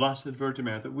of the Blessed Virgin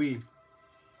Mary, that we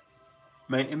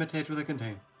may imitate what they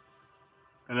contain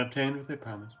and obtain what they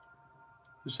promise,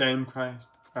 the same Christ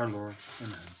our Lord.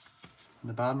 Amen. On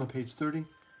the bottom of page 30,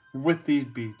 with these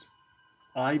beads,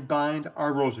 I bind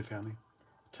our Rosary family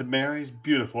to Mary's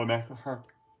beautiful Immaculate Heart.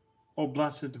 O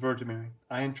Blessed Virgin Mary,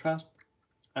 I entrust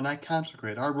and I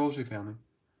consecrate our Rosary family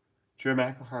to your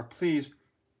Immaculate Heart. Please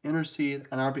intercede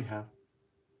on our behalf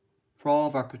for all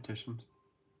of our petitions,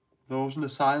 those in the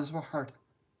silence of our heart,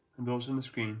 and those in the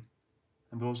screen,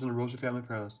 and those in the Rosary family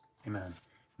prayer list. Amen. In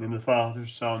the name of the Father,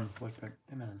 Son, Holy Spirit.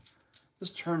 Amen.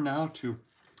 Let's turn now to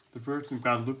the Virgin of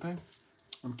Guadalupe.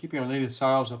 I'm keeping Our Lady of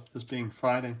Sorrows up, this being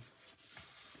Friday.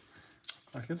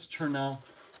 Okay, let's turn now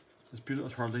this beautiful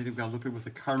to Our Lady of Guadalupe with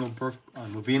the Cardinal Burke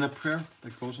Novena prayer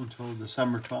that goes until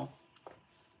December 12th.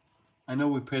 I know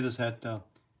we pray this at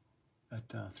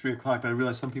 3 o'clock, but I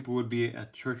realize some people would be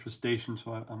at church with station,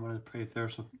 so I wanted to pray it there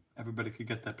so everybody could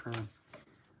get that prayer in.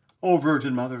 O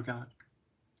Virgin Mother of God,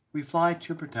 we fly to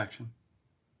your protection,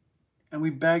 and we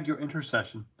beg your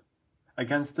intercession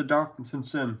against the darkness and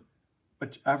sin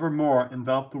which evermore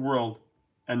envelop the world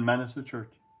and menace the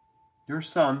church. Your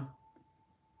Son,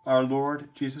 our Lord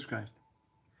Jesus Christ,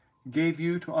 gave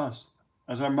you to us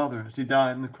as our mother as he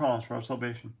died on the cross for our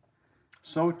salvation.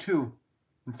 So too,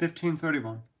 in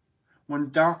 1531,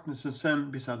 when darkness and sin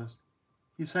beset us,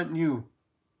 he sent you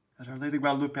as Our Lady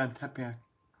Guadalupe on Tepeyac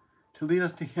to lead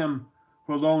us to him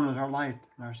who alone is our light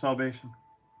and our salvation.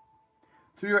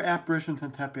 Through your apparitions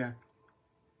on Tepeyac,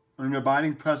 and your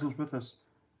abiding presence with us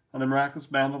on the miraculous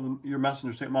mantle of your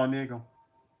messenger, St. Montego,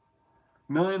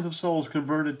 millions of souls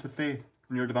converted to faith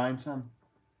in your divine Son.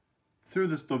 Through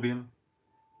this novena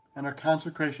and our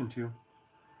consecration to you,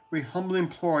 we humbly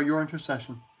implore your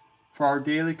intercession for our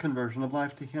daily conversion of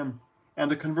life to him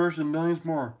and the conversion of millions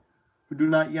more who do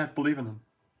not yet believe in him,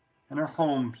 in our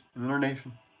homes and in our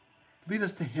nation. Lead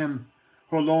us to him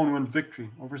who alone wins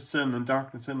victory over sin and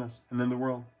darkness in us and in the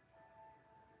world.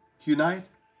 Unite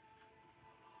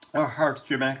our hearts to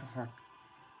your Immaculate Heart,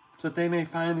 so that they may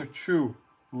find their true,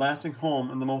 lasting home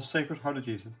in the most sacred heart of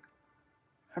Jesus.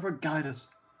 Ever guide us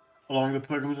along the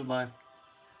pilgrimage of life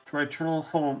to our eternal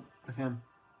home with him.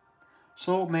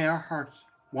 So may our hearts,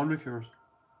 one with yours,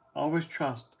 always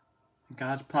trust in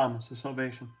God's promise of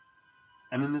salvation,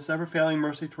 and in this ever-failing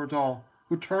mercy towards all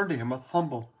who turn to him with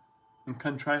humble and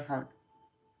contrite heart.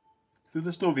 Through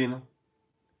this novena,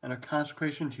 and our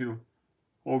consecration to you,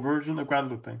 O Virgin of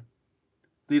Guadalupe.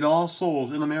 Lead all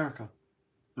souls in America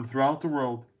and throughout the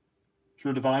world through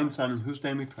your divine Son, in whose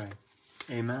name we pray.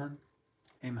 Amen.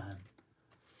 Amen.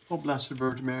 O Blessed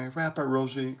Virgin Mary, wrap our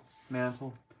rosary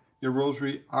mantle, our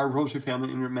rosary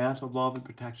family, in your mantle of love and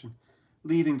protection.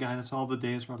 Lead and guide us all the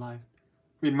days of our life.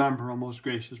 Remember, O most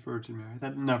gracious Virgin Mary,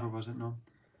 that never was it known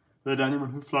that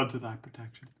anyone who fled to thy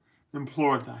protection,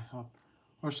 implored thy help,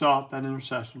 or sought thine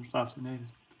intercession was left unaided.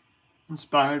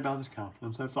 Inspired by this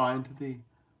confidence, I fly unto thee,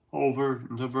 O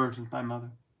Virgin of Virgins, my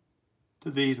mother.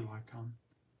 To thee do I come.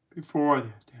 Before thee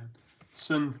I stand,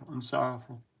 sinful and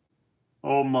sorrowful.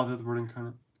 O Mother of the Word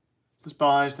incarnate,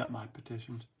 despise not my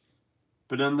petitions,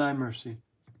 but in thy mercy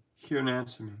hear and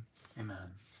answer me.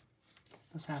 Amen.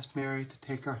 Let's ask Mary to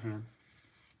take our hand.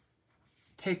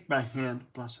 Take my hand,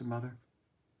 Blessed Mother.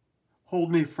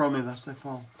 Hold me firmly lest I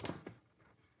fall.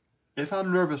 If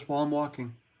I'm nervous while I'm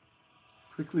walking,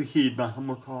 quickly heed my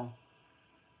humble call.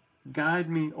 Guide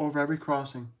me over every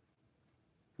crossing.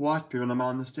 Watch me when I'm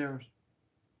on the stairs.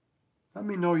 Let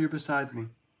me know you're beside me.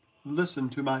 Listen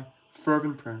to my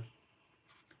fervent prayers.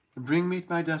 And bring me to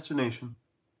my destination.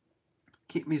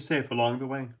 Keep me safe along the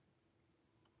way.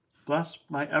 Bless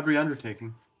my every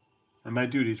undertaking and my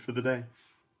duties for the day.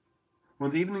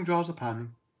 When the evening draws upon me,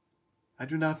 I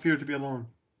do not fear to be alone.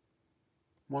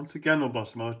 Once again, O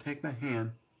Blessed Mother, take my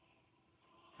hand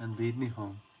and lead me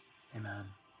home. Amen.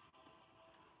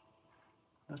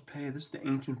 Let's pray. This is the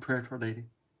ancient prayer to Our Lady.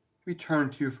 We turn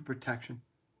to you for protection.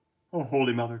 O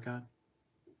Holy Mother God,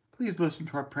 please listen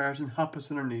to our prayers and help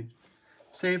us in our needs.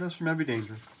 Save us from every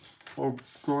danger. O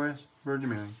glorious Virgin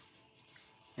Mary.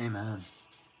 Amen.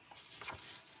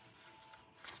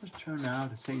 Let's turn now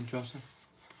to Saint Joseph.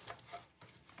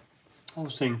 Oh,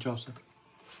 Saint Joseph,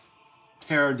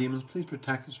 terror demons, please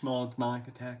protect us from all demonic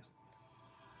attacks.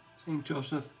 Saint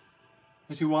Joseph,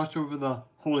 as you watch over the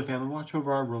Holy Family, watch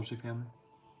over our Rosary family.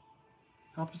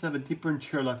 Help us have a deeper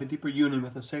interior life, a deeper union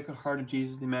with the Sacred Heart of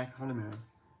Jesus, the Immaculate Heart of Mary,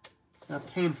 and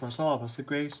obtain for us, all of us, the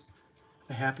grace of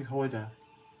the happy holy death.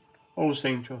 O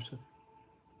Saint Joseph,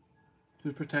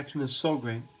 whose protection is so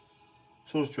great,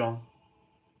 so strong,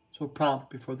 so prompt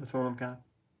before the throne of God,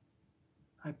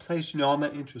 I place in you all my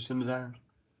interests and desires.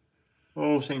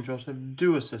 O Saint Joseph,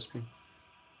 do assist me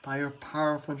by your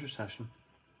powerful intercession,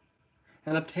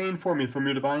 and obtain for me from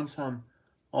your divine Son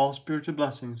all spiritual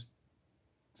blessings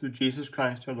through Jesus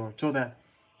Christ our Lord, so that,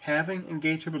 having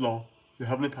engaged here below your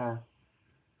heavenly power,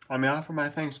 I may offer my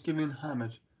thanksgiving and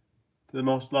homage to the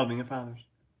most loving of fathers.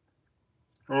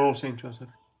 O Saint Joseph,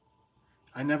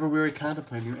 I never weary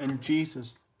contemplating you, and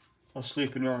Jesus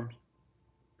asleep in your arms.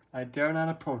 I dare not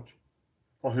approach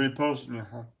while he reposes in your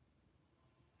heart.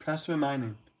 Press him in my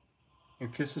name,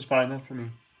 and kiss his fine head for me,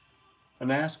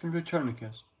 and ask him to return the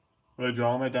kiss when I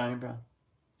draw my dying breath.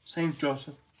 Saint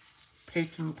Joseph,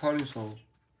 patron of departing souls,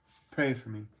 pray for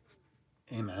me.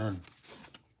 Amen.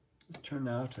 Let's turn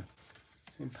now to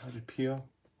St. Padre Pio,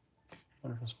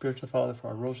 wonderful spiritual father for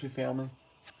our Rosary family,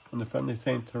 and the friendly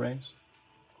Saint Therese.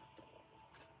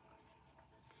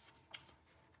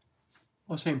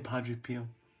 O St. Padre Pio,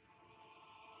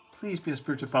 please be a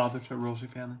spiritual father to our Rosary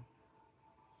family.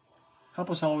 Help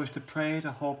us always to pray,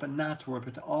 to hope, and not to worry,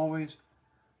 but to always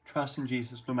trust in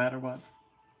Jesus no matter what.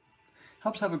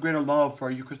 Help us have a greater love for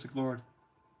our Eucharistic Lord,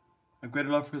 a greater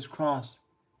love for his cross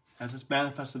as it's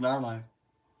manifested in our life,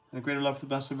 and a greater love for the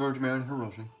Blessed Virgin Mary and her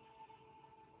Rosary.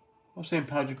 O St.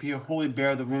 Padre Pio, wholly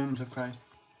bear the wounds of Christ.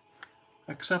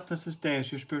 Accept us this day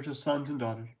as your spiritual sons and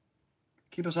daughters.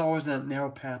 Keep us always in that narrow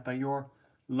path by your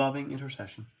loving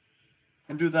intercession.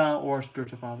 And do thou, O our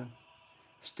spiritual Father,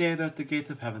 stay there at the gates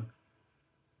of heaven,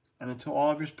 and until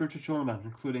all of your spiritual children met,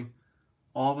 including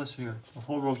all of us here, the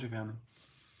whole Rosary family.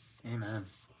 Amen.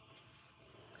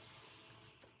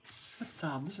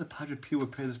 This is Padre Pio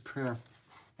would pray this prayer.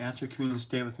 Answer communion,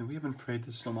 stay with me. We haven't prayed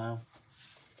this in a while.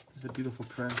 It's a beautiful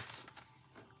prayer.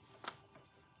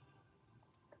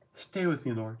 Stay with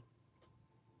me, Lord.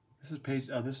 This is page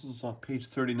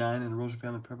 39 in the Rosary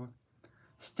Family Prayer Book.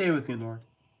 Stay with me, Lord,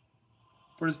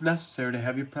 for it is necessary to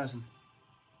have you present,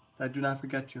 that I do not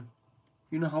forget you.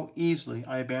 You know how easily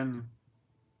I abandon you.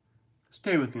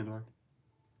 Stay with me, Lord,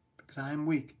 because I am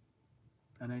weak,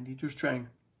 and I need your strength,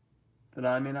 that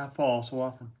I may not fall so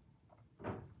often.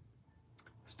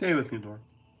 Stay with me, Lord,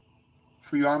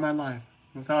 for you are my life.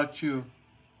 Without you,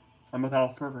 I'm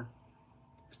without fervor.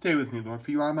 Stay with me, Lord,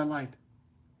 for you are my light.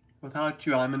 Without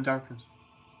you, I'm in darkness.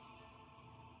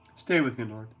 Stay with me,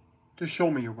 Lord, to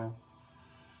show me your will.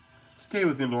 Stay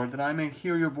with me, Lord, that I may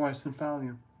hear your voice and follow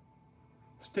you.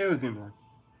 Stay with me, Lord,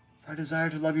 for I desire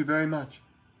to love you very much,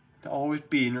 to always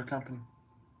be in your company.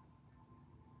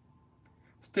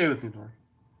 Stay with me, Lord,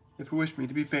 if you wish me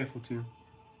to be faithful to you.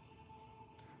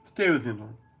 Stay with me,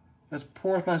 Lord. As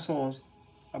poor as my soul is,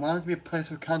 I want it to be a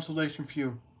place of consolation for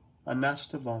you, a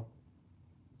nest of love.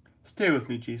 Stay with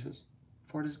me, Jesus,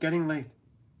 for it is getting late.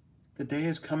 The day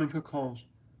is coming to a close.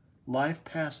 Life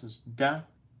passes, death,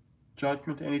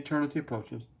 judgment, and eternity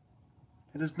approaches.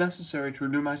 It is necessary to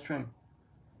renew my strength,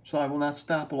 so I will not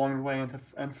stop along the way,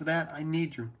 and for that I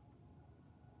need you.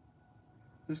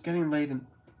 It is getting late and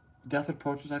death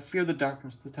approaches. I fear the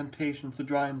darkness, the temptations, the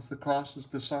dryness, the crosses,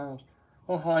 the sorrows.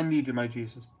 Oh, how I need you, my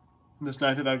Jesus, in this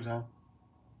night of exile.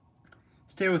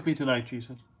 Stay with me tonight,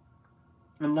 Jesus.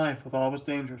 In life, with all its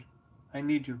dangers, I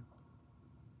need you.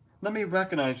 Let me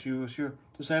recognize you as your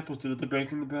disciples did at the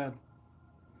breaking of the bread,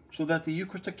 so that the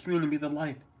Eucharistic communion be the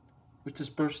light which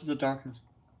disperses the darkness,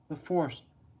 the force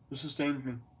which sustains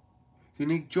me, the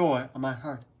unique joy of my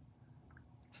heart.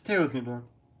 Stay with me, Lord,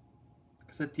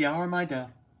 because at the hour of my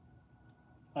death,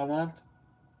 I want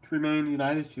to remain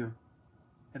united to you,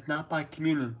 if not by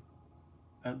communion,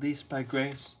 at least by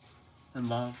grace and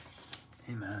love.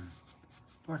 Amen.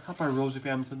 Lord, help our Rosary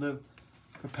family to live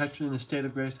perpetually in a state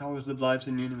of grace, to always live lives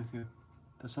in union with you,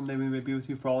 that someday we may be with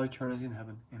you for all eternity in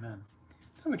heaven. Amen.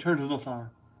 Now we turn to the little flower.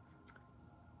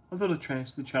 A little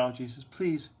trace, the child Jesus,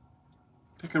 please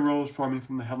pick a rose for me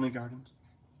from the heavenly gardens.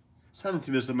 Send it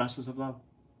to me as a message of love.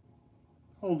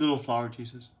 Oh, little flower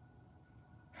Jesus,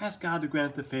 ask God to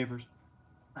grant the favors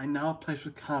I now place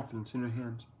with confidence in your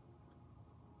hands.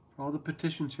 For all the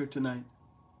petitions here tonight,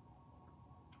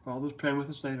 for all those praying with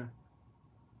us later,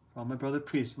 for all my brother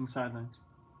priests on the sidelines.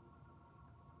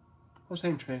 Oh,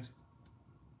 Saint Trace,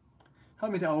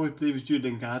 help me to always believe as you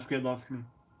did in God's great love for me,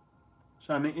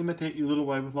 so I may imitate your little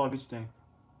way with love each day.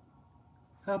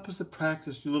 Help us to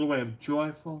practice your little way of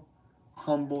joyful,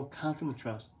 humble, confident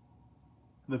trust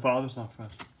in the Father's love for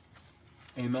us.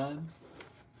 Amen.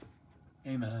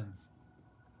 Amen.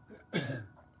 Pray.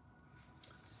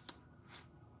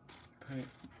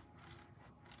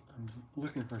 I'm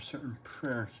looking for a certain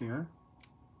prayer here.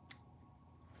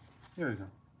 Here we go.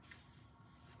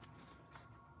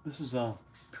 This is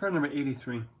prayer number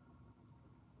 83.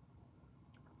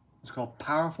 It's called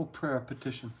Powerful Prayer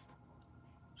Petition.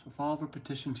 So follow the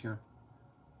petitions here.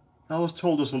 Thou hast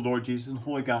told us, O Lord Jesus, in the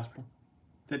Holy Gospel,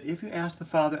 that if you ask the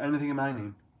Father anything in my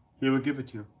name, he will give it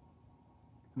to you.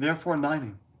 Therefore, in thy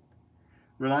name,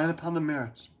 relying upon the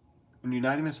merits and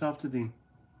uniting myself to thee,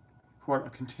 who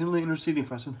art continually interceding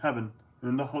for us in heaven and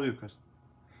in the Holy Eucharist,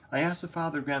 I ask the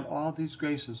Father to grant all these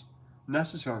graces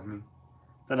necessary for me,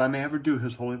 that I may ever do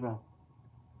his holy will.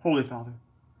 Holy Father,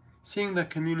 seeing that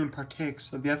communion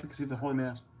partakes of the efficacy of the Holy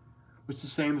Mass, which is the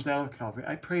same as that of Calvary,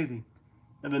 I pray thee,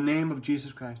 in the name of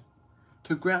Jesus Christ,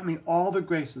 to grant me all the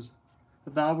graces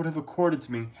that thou would have accorded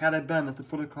to me had I been at the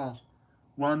foot of the cross,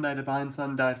 when thy divine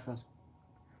Son died for us.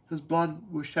 His blood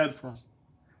was shed for us.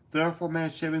 Therefore may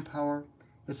its saving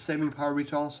power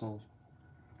reach all souls,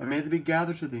 and may they be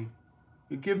gathered to thee.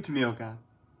 And give to me, O God,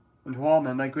 and to all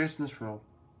men thy grace in this world,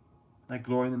 thy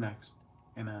glory in the next.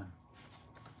 Amen.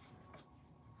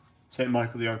 Saint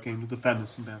Michael the Archangel, defend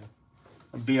us in battle,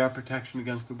 and be our protection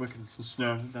against the wickedness and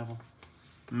snares of the devil.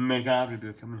 May God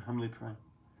rebuke him, and humbly pray.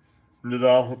 And do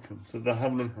thou, O Prince of the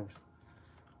heavenly host,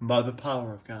 and by the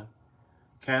power of God,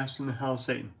 cast into hell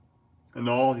Satan and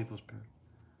all evil spirits,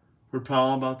 who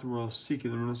prowl about the world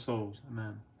seeking the ruin of souls.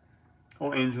 Amen.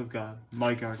 O angel of God,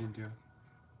 my guardian dear,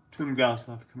 to whom God's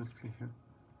love commits me here,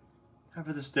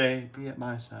 ever this day be at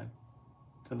my side,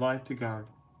 to light, to guard,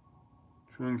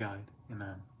 true and guide.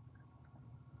 Amen.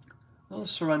 Let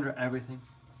us surrender everything,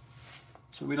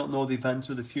 so we don't know the events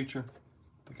of the future,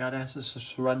 but God asks us to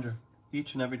surrender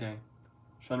each and every day.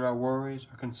 Surrender our worries,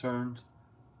 our concerns,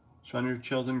 surrender your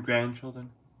children,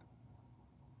 grandchildren,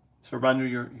 surrender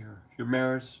your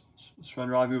marriage,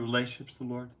 surrender all of your relationships to the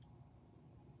Lord.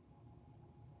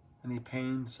 Any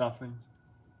pain, suffering.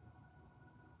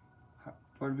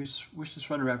 Lord, we wish to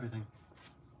surrender everything.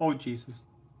 Oh, Jesus,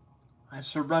 I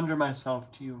surrender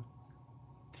myself to you.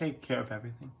 Take care of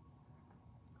everything.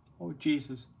 Oh,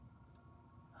 Jesus,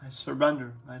 I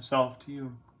surrender myself to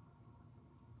you.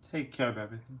 Take care of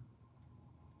everything.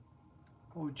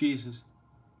 Oh, Jesus,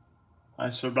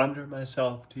 I surrender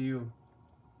myself to you.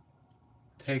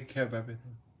 Take care of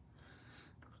everything.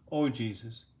 Oh,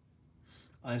 Jesus,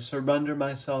 I surrender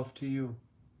myself to you.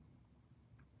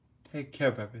 Take care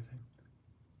of everything.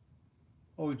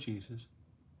 Oh, Jesus,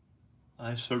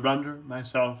 I surrender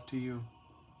myself to you.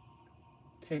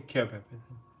 Take care of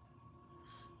everything.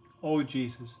 Oh,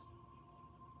 Jesus,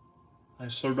 I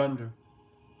surrender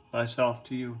myself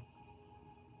to you.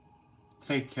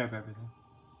 Take care of everything.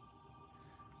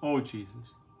 Oh,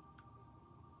 Jesus,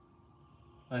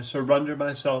 I surrender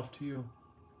myself to you.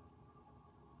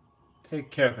 Take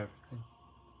care of everything.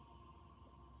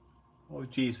 Oh,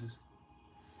 Jesus,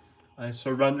 I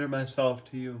surrender myself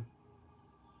to you.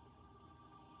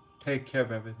 Take care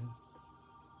of everything.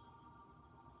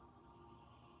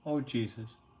 Oh,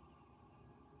 Jesus,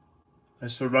 I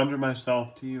surrender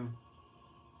myself to you.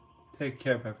 Take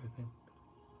care of everything.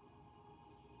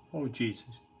 Oh,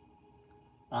 Jesus,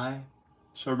 I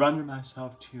surrender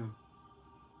myself to you.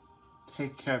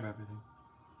 Take care of everything.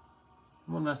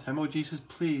 One last time. Oh, Jesus,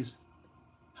 please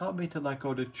help me to let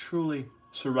go, to truly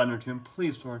surrender to him.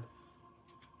 Please, Lord,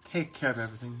 take care of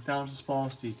everything, down to the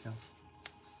smallest detail.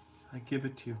 I give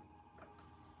it to you.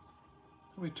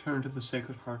 We turn to the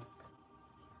Sacred Heart.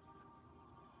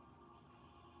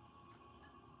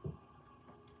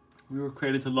 We were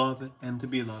created to love and to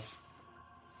be loved.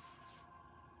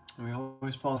 And we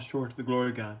always fall short of the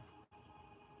glory of God.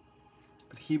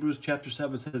 But Hebrews chapter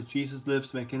 7 says Jesus lives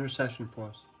to make intercession for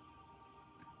us.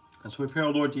 And so we pray,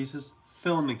 oh Lord Jesus,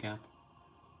 fill in the gap.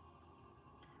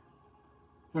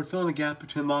 Lord, fill in the gap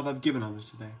between the love I've given others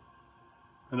today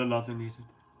and the love they needed.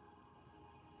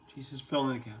 Jesus, fill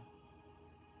in the gap.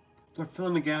 Lord, fill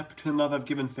in the gap between the love I've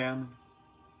given family,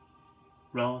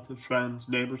 relatives, friends,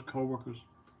 neighbors, co-workers,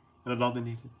 and the love they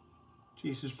needed.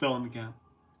 Jesus, fill in the gap.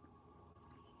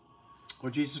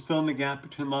 Lord Jesus, fill in the gap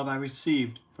between the love I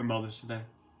received from others today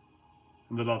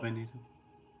and the love I needed.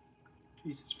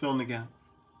 Jesus, fill in the gap.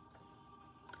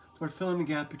 Lord, fill in the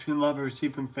gap between the love I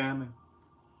received from family,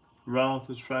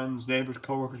 relatives, friends, neighbors,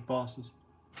 co-workers, bosses,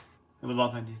 and the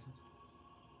love I needed.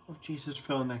 Oh, Jesus,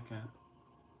 fill in that gap.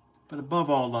 But above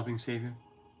all, loving Savior,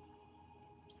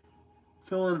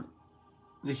 fill in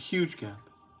the huge gap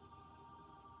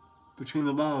between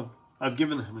the love I've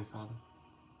given the Heavenly Father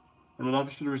and the love I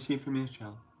should have received from me as a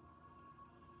child.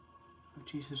 Oh,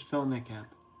 Jesus, fill in that gap.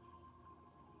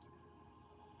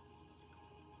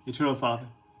 Eternal Father,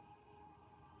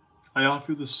 I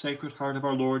offer you the Sacred Heart of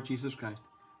our Lord Jesus Christ,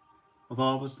 with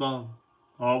all of its love,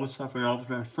 all of its suffering, all of its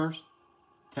merit, first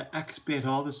to expiate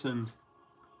all the sins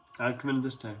I've committed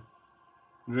this day,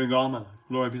 and during all my life.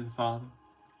 Glory be to the Father,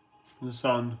 and the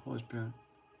Son, and the Holy Spirit,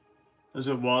 as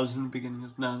it was in the beginning,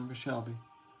 is now, and ever shall be,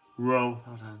 world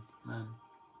without end. Amen.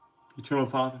 Eternal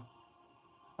Father,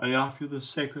 I offer you the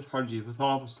Sacred Heart of Jesus with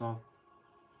all of its love,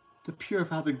 to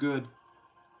purify the good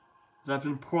that I've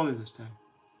done poorly this day,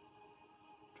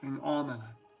 during all my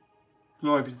life.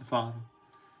 Glory be to the Father,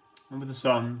 and with the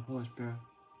Son, and the Holy Spirit,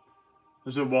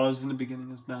 as it was in the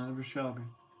beginning, is now, and ever shall be,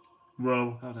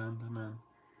 world without end. Amen.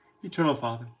 Eternal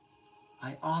Father,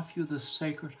 I offer you the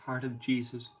Sacred Heart of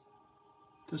Jesus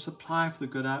to supply for the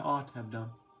good I ought to have done,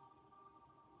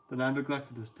 but I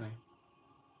neglected this day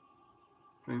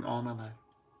during all my life.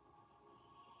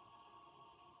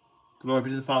 Glory be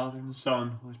to the Father, and the Son,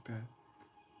 and the Holy Spirit,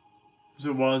 as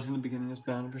it was in the beginning, is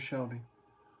now, and ever shall be,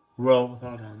 world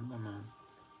without end. Amen.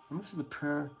 And this is the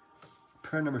prayer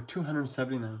number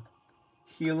 279,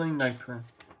 Healing Night Prayer.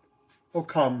 O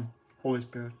come, Holy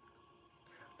Spirit.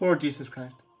 Lord Jesus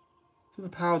Christ, through the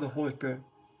power of the Holy Spirit,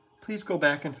 please go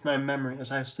back into my memory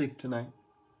as I sleep tonight.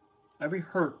 Every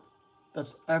hurt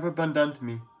that's ever been done to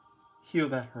me, heal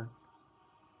that hurt.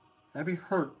 Every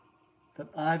hurt that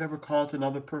I've ever caused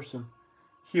another person,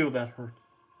 heal that hurt.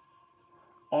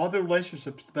 All the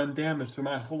relationships that have been damaged through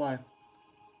my whole life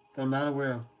that I'm not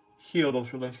aware of, heal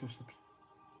those relationships.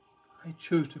 I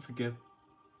choose to forgive,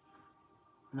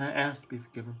 and I ask to be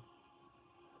forgiven.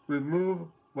 Remove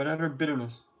whatever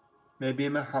bitterness may be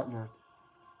in my heart, Lord,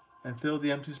 and fill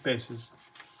the empty spaces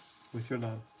with your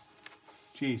love.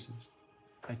 Jesus,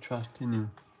 I trust in you.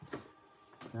 Now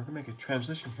I'm going to make a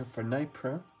transition here for night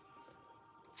prayer.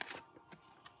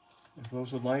 If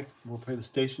those would like, we'll pray the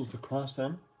Stations of the Cross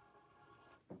then.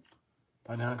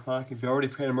 By 9 o'clock, if you already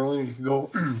prayed them earlier, you can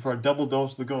go for a double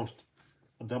dose of the Ghost.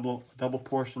 A double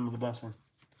portion of the blessing.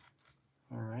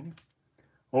 Alrighty.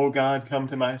 O God, come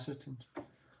to my assistance.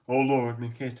 O Lord,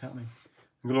 make haste to help me.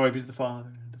 And glory be to the Father,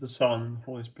 and to the Son, and the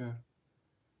Holy Spirit,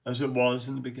 as it was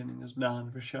in the beginning, is now, and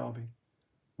ever shall be,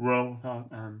 world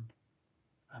without end.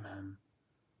 Amen.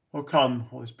 O come,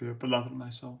 Holy Spirit, beloved of my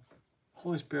soul.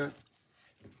 Holy Spirit,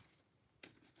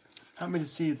 help me to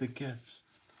see the gifts,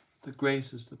 the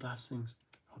graces, the blessings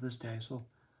of this day. So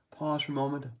pause for a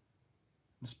moment in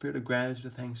the spirit of gratitude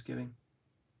and thanksgiving.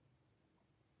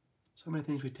 So many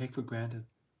things we take for granted.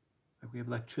 Like we have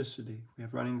electricity, we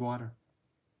have running water.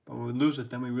 But when we lose it,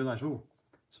 then we realize, oh,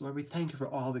 so Lord, we thank you for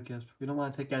all the gifts. We don't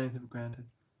want to take anything for granted.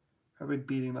 Every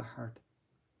beating of the heart,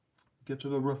 the gift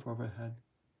of the roof overhead,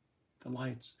 the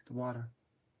lights, the water.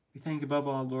 We thank you above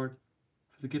all, Lord,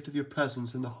 for the gift of your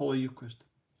presence in the Holy Eucharist,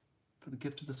 for the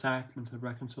gift of the sacraments of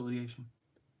reconciliation,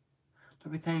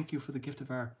 Lord, we thank you for the gift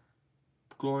of our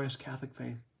glorious Catholic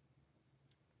faith,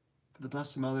 for the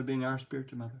Blessed Mother being our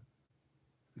spiritual mother,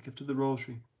 the gift of the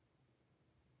Rosary,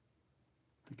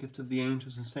 the gift of the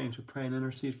angels and saints who pray and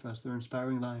intercede for us, their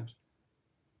inspiring lives.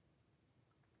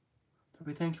 Lord,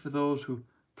 we thank you for those who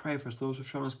pray for us, those who have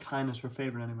shown us kindness or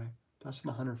favor in any way. Bless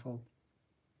them 100-fold.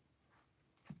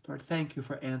 Lord, thank you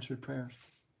for answered prayers.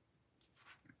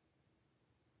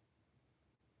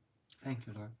 Thank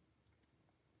you, Lord.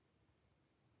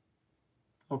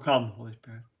 O come, Holy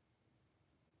Spirit.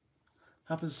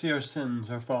 Help us see our sins,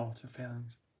 our faults, our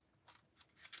failings.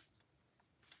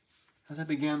 As I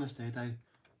began this day, I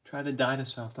tried to die to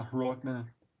self, the heroic minute,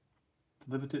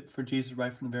 to live it for Jesus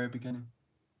right from the very beginning.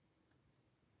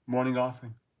 Morning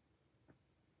offering,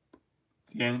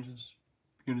 the angels,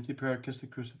 unity prayer, kiss the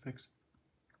crucifix.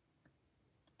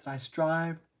 Did I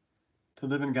strive to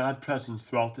live in God's presence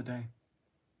throughout the day?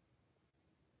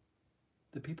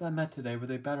 The people I met today, were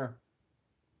they better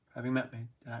having met me?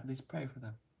 Did I at least pray for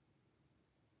them?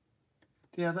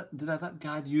 Did I let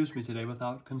God use me today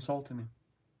without consulting me?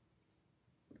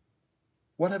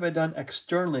 What have I done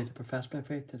externally to profess my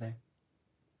faith today?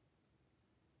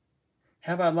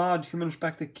 Have I allowed human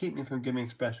respect to keep me from giving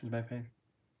expression to my faith?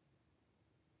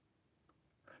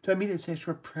 Do I immediately say a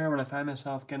short prayer when I find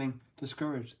myself getting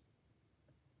discouraged?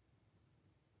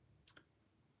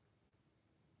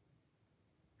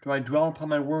 Do I dwell upon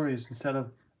my worries instead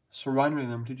of surrendering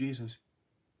them to Jesus?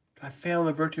 Do I fail in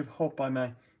the virtue of hope by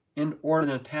my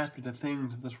inordinate attachment to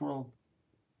things of this world?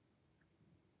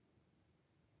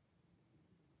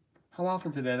 How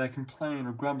often today did I complain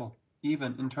or grumble,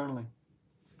 even internally?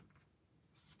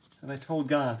 Have I told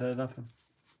God that I love him?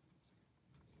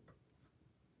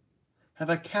 Have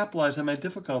I capitalized on my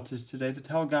difficulties today to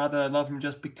tell God that I love him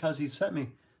just because he sent me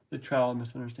the trial of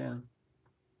misunderstanding?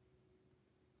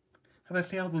 Have I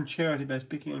failed in charity by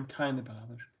speaking unkindly about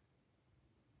others?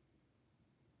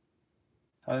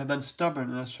 Have I been stubborn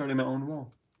in asserting my own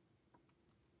will?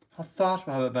 How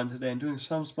thoughtful have I been today in doing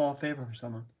some small favor for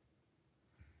someone?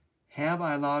 Have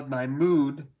I allowed my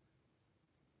mood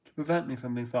to prevent me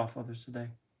from being thoughtful others today?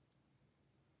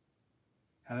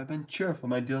 Have I been cheerful in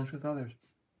my dealings with others?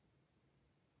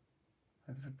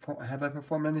 Have I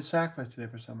performed any sacrifice today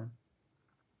for someone?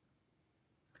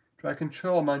 Do I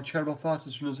control my uncharitable thoughts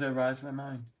as soon as they arise in my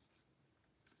mind?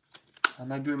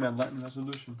 Am I doing my Lenten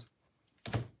resolutions?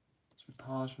 So we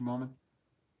pause for a moment.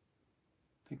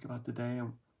 Think about the day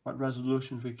and what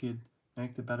resolutions we could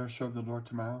make to better serve the Lord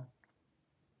tomorrow.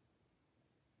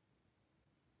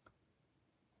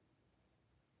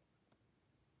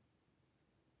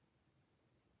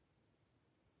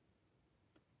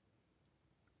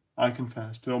 I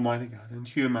confess to Almighty God and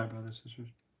to you, my brothers and sisters,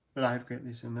 that I have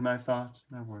greatly sinned in my thoughts,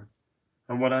 my word,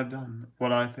 and what I've done,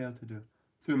 what I failed to do,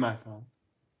 through my fault,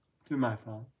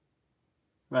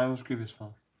 my most grievous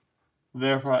fault.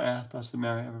 Therefore I ask Blessed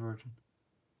Mary, ever Virgin,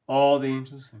 all the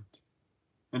angels and saints,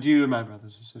 and you, my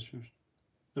brothers and sisters,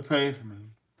 to pray for me,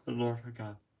 to the Lord our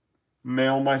God. May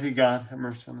Almighty God have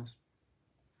mercy on us,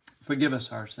 forgive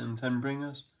us our sins, and bring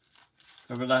us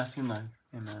to everlasting life.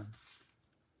 Amen.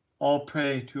 All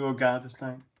pray to, O God, this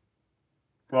night,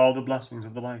 for all the blessings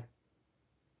of the light.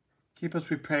 Keep us,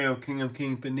 we pray, O King of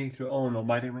Kings, beneath your own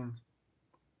almighty wings.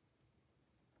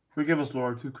 Forgive us,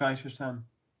 Lord, through Christ your Son,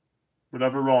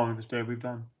 whatever wrong this day we've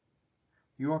done.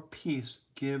 Your peace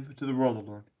give to the world, O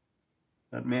Lord,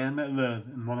 that man may live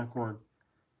in one accord.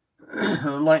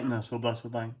 Enlighten us, O blessed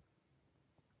light,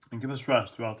 and give us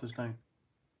rest throughout this night.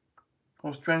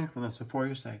 O strengthen us for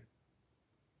your sake,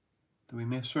 that we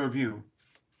may serve you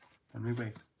when we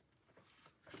wake.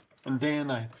 And day and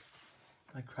night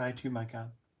I cry to you, my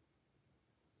God.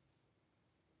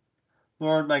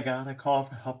 Lord, my God, I call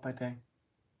for help by day.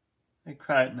 I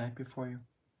cry at night before you.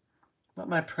 Let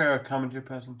my prayer come into your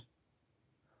presence.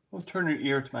 O turn your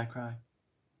ear to my cry.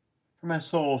 For my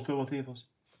soul is filled with evils.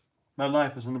 My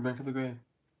life is on the brink of the grave.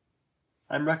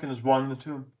 I am reckoned as one in the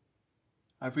tomb.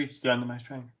 I've reached the end of my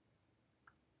strength.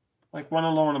 Like one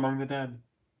alone among the dead,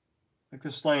 like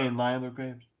the slain lie in their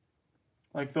graves,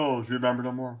 like those you remember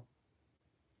no more,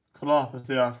 cut off as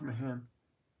they are from a hand.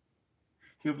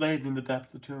 You have laid me in the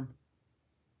depths of the tomb,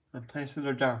 and places that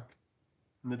are dark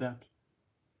in the depths.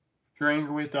 Your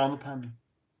anger weighs down upon me.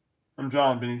 I'm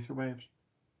drawn beneath your waves.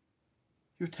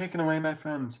 You've taken away my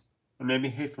friends, and made me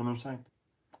hateful in their sight.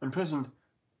 Imprisoned,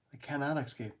 I cannot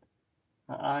escape.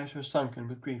 My eyes are sunken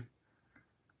with grief.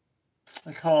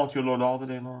 I call to you, Lord, all the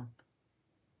day long,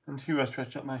 and to you I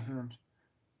stretch out my hands.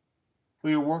 Will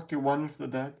you work your wonders for the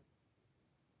dead?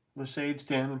 Will the shades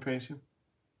stand and praise you?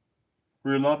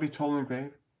 Will your love be told in the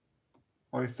grave,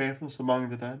 or your faithfulness among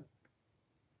the dead?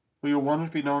 Will your wonders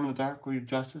be known in the dark? Will your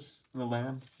justice in the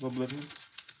land of oblivion?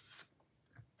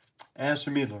 As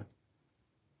for me, Lord,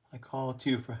 I call to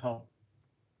you for help.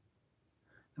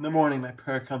 In the morning my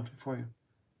prayer comes before you.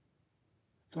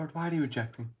 Lord, why do you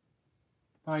reject me?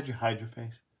 Why did you hide your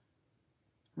face?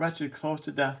 Wretched, close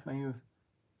to death, my youth,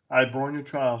 I have borne your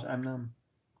trials, I am numb.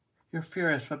 Your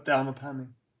fury has swept down upon me.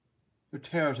 Your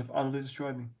terrors have utterly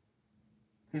destroyed me.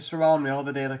 They surround me all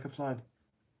the day like a flood.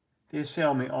 They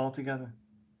assail me all together.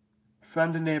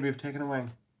 Friend and neighbor have taken away.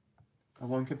 My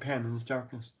one companion is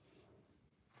darkness.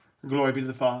 Glory be to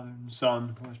the Father, and the Son,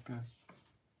 and the Holy Spirit,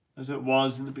 as it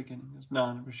was in the beginning, as now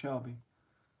and ever shall be,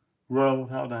 world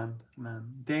without end.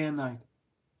 Amen. Day and night,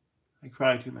 I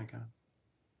cry to you, my God.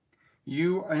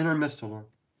 You are in our midst, O Lord.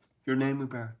 Your name we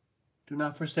bear. Do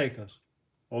not forsake us,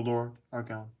 O Lord, our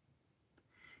God.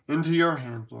 Into your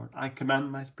hands, Lord, I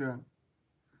commend my spirit.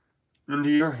 Into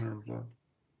your hands, Lord,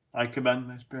 I commend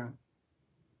my spirit.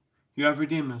 You have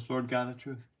redeemed us, Lord God of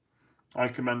truth. I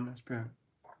commend my spirit.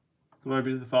 Glory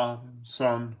be to the Father, and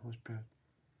Son, and Holy Spirit.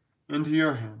 Into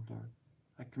your hands, Lord,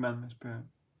 I commend my spirit.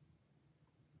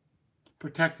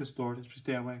 Protect us, Lord, as we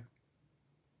stay awake.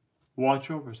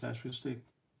 Watch over us as we sleep.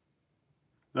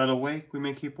 That awake we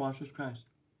may keep watch with Christ,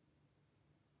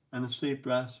 and asleep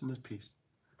rest in his peace.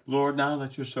 Lord, now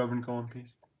let your servant go in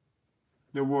peace.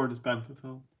 Your word has been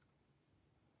fulfilled.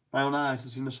 My own eyes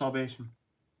have seen the salvation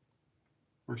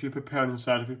which you prepared in the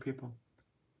sight of your people.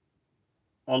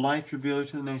 All light revealed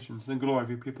to the nations, and the glory of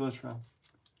your people Israel.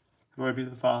 Glory be to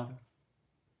the Father,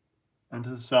 and to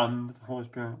the Son, and to the Holy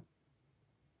Spirit,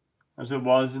 as it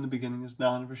was in the beginning, is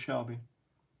now, and ever shall be,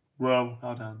 world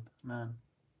without end. Amen.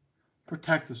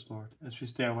 Protect us, Lord, as we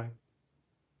stay awake.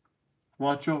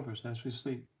 Watch over us as we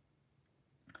sleep.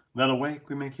 That awake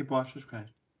we may keep watch with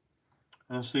Christ,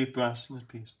 and asleep rest in his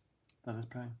peace. Let us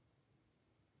pray.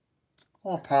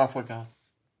 All-powerful God,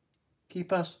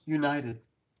 keep us united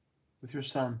with your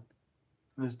Son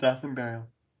in his death and burial,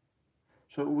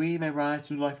 so that we may rise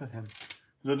to life with him,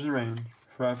 who lives and reigns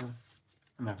forever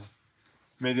and ever.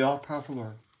 May the all-powerful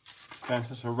Lord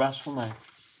grant us a restful night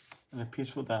and a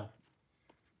peaceful death.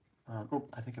 I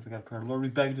think I forgot a prayer. Lord, we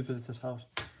beg you to visit this house,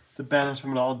 to banish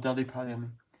from it all deadly power of the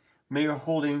enemy. May your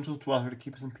holy angels dwell here to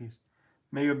keep us in peace.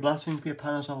 May your blessings be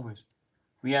upon us always.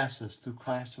 We ask this through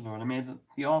Christ the Lord. And may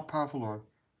the all-powerful Lord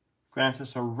grant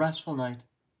us a restful night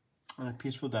and a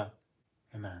peaceful death.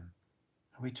 Amen.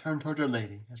 And we turn toward Our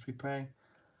Lady as we pray.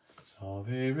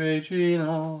 Salve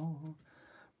Regina,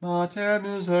 Mater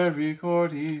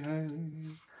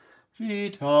Misericordiae,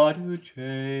 Vita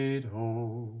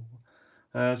Dulcedo,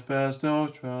 et spes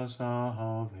nostra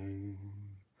salve.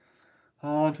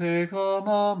 Ante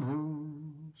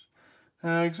clamamus,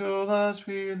 exulas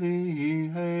filii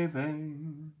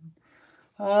Hevae,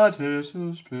 a te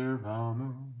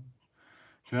suspiramus,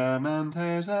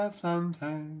 gementes et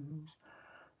flentes,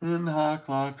 in hac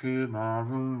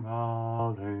lacrimarum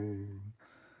vale.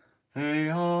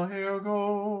 Ea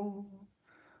ergo,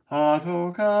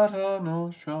 advocata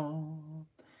nostra,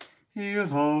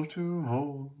 illos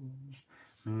tuos,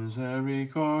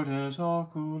 misericordes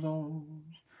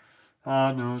oculos,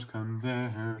 ad nos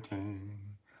converte,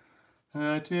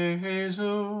 et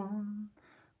Jesum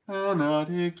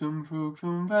benedictum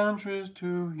fructum ventris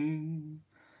tui,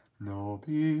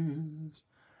 nobis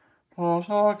post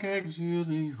hoc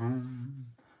exilium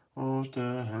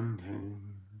ostende.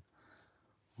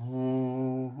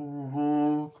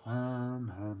 O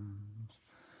clemens,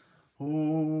 O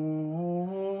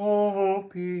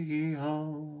pia,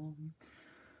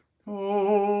 O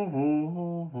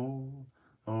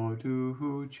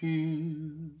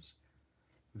ducis,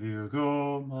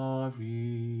 Virgo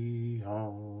Maria.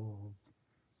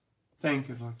 Thank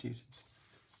you, Lord Jesus.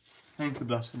 Thank you,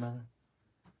 Blessed Mother.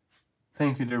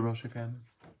 Thank you, dear Rosary family.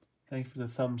 Thank you for the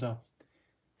thumbs up.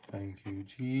 Thank you,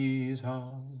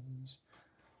 Jesus.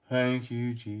 Thank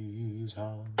you, Jesus.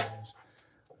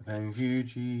 Thank you,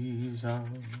 Jesus.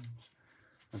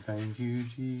 Thank you,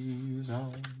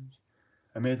 Jesus.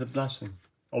 And may the blessing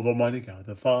of Almighty God,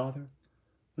 the Father,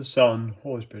 the Son,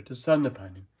 Holy Spirit, descend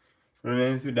upon you,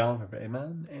 remain with you now and forever.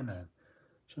 Amen. Amen.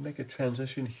 So make a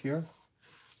transition here,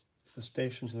 the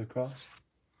Stations of the Cross.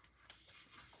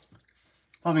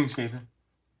 Loving Savior,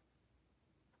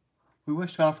 we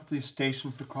wish to offer these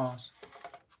Stations of the Cross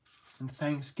in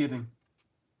thanksgiving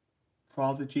for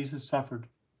all that Jesus suffered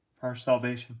for our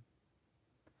salvation.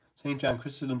 St. John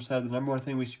Chrysostom said the number one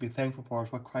thing we should be thankful for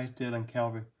is what Christ did on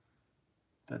Calvary,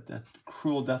 that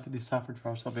cruel death that he suffered for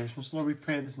our salvation. So Lord, we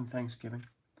pray this in thanksgiving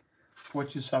for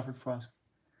what you suffered for us.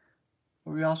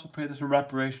 Lord, we also pray this in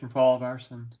reparation for all of our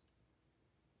sins.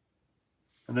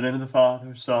 In the name of the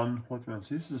Father, Son, Holy Spirit.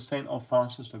 See, this is St.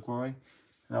 Alphonsus de Glory,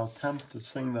 and I'll attempt to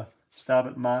sing the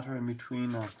Stabat Mater in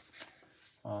between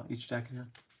each decade here.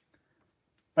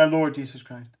 My Lord Jesus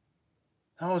Christ,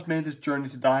 Thou hast made this journey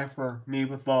to die for me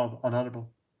with love unutterable,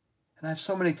 and I have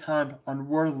so many times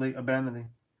unworthily abandoned Thee.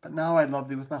 But now I love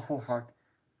Thee with my whole heart,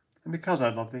 and because I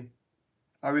love Thee,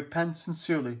 I repent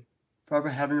sincerely for ever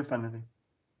having offended Thee.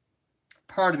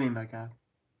 Pardon me, my God,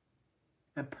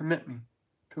 and permit me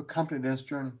to accompany this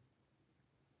journey.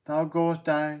 Thou goest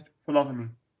died for love of me.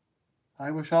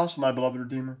 I wish also, my beloved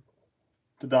Redeemer,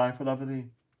 to die for love of Thee.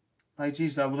 My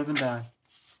Jesus, I will live and die,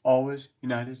 always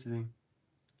united to Thee.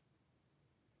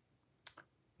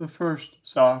 The first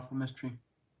sorrowful mystery.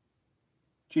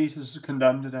 Jesus is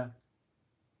condemned to death.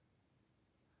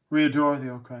 We adore Thee,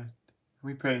 O Christ, and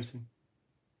we praise Thee,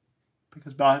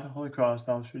 because by the Holy Cross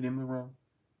Thou hast redeemed the world.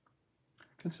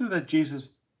 Consider that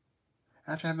Jesus,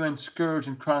 after having been scourged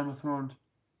and crowned with thorns,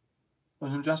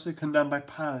 was unjustly condemned by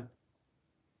Pilate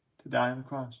to die on the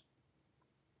cross.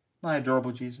 My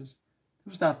adorable Jesus, it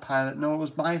was not Pilate, no, it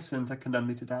was my sins that condemned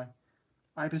Thee to die.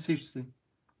 I beseech Thee,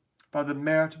 by the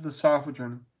merit of the sorrowful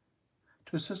journey,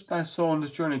 to assist my soul in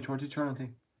this journey towards eternity.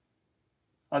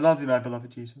 I love Thee, my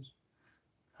beloved Jesus.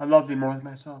 I love Thee more than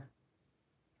myself.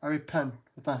 I repent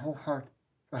with my whole heart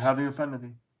for having offended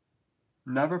Thee.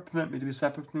 Never permit me to be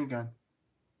separate from Thee again.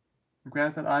 And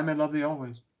grant that I may love Thee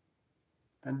always.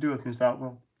 Then do with me as Thou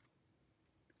wilt.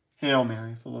 Hail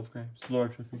Mary, full of grace, the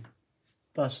Lord is with Thee.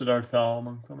 Blessed art Thou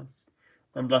among women,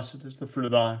 and blessed is the fruit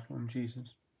of Thy womb,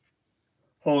 Jesus.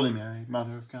 Holy Mary,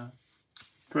 Mother of God,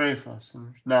 pray for us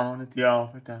sinners, now and at the hour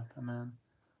of our death. Amen.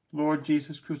 Lord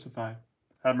Jesus crucified,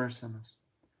 have mercy on us.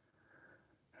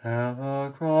 At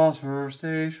the cross her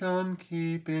station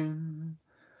keeping,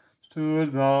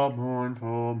 stood the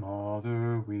mournful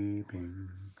mother weeping,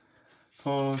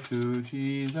 close to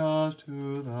Jesus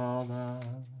to the last.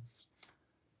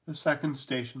 The second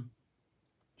station,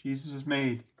 Jesus is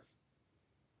made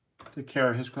to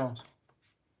carry his cross.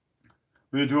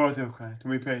 We adore Thee, O Christ,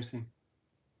 and we praise Thee,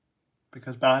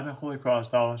 because by the Holy Cross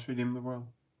Thou hast redeemed the world.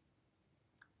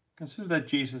 Consider that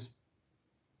Jesus,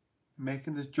 in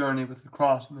making this journey with the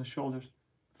cross on his shoulders,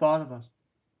 thought of us,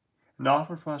 and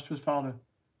offered for us to his Father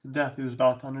the death he was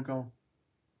about to undergo.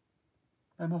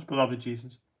 My most beloved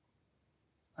Jesus,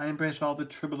 I embrace all the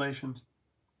tribulations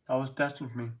Thou hast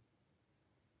destined for me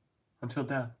until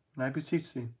death, and I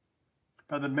beseech Thee,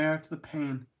 by the merit of the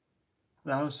pain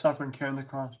Thou hast suffered in carrying the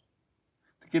cross,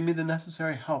 to give me the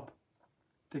necessary help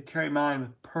to carry mine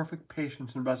with perfect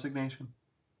patience and resignation.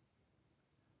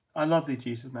 I love Thee,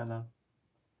 Jesus, my love.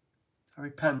 I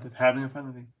repent of having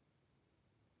offended Thee.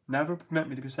 Never permit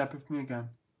me to be separate from Thee again.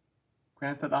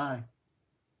 Grant that I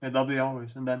may love Thee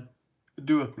always, and then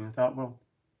do with me as Thou wilt.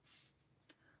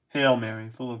 Hail Mary,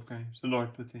 full of grace, the Lord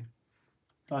is with Thee.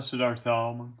 Blessed art Thou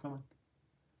among women,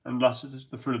 and blessed is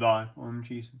the fruit of Thy womb,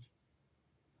 Jesus.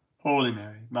 Holy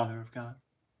Mary, Mother of God,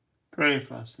 pray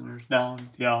for us sinners, now and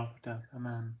at the hour of death.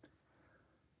 Amen.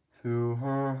 Through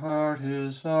her heart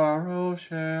his sorrow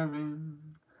sharing,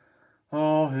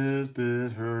 all his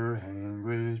bitter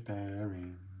anguish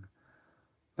bearing,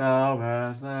 now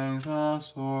at length the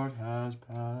sword has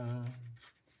passed.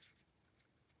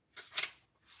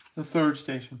 The third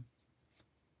station,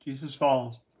 Jesus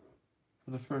falls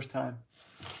for the first time.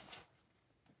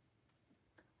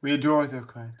 We adore Thee, O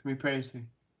Christ, and we praise Thee,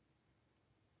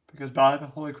 because by the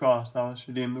Holy Cross Thou hast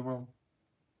redeemed the world.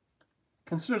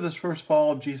 Consider this first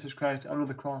fall of Jesus Christ under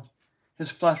the cross.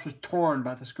 His flesh was torn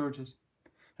by the scourges,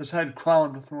 his head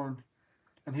crowned with thorns,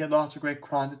 and he had lost a great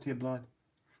quantity of blood.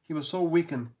 He was so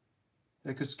weakened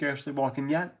that he could scarcely walk,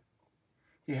 and yet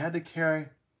he had to carry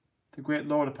the great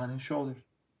load upon his shoulders.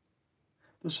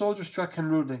 The soldiers struck him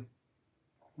rudely,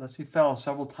 thus he fell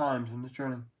several times in his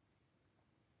journey.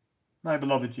 My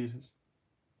beloved Jesus,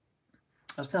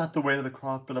 that's not the weight of the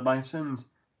cross, but of my sins,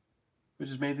 which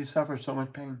has made Thee suffer so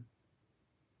much pain.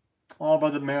 All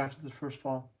by the merit of this first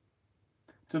fall.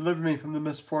 Deliver me from the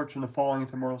misfortune of falling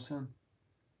into mortal sin.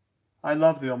 I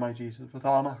love Thee, O my Jesus, with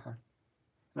all my heart,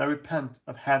 and I repent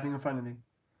of having offended Thee.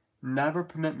 Never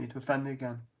permit me to offend Thee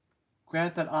again.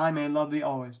 Grant that I may love Thee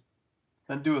always.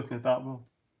 Then do with me as Thou wilt.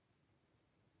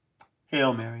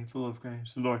 Hail Mary, full of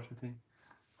grace, the Lord is with Thee.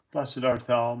 Blessed art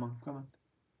Thou among women,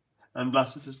 and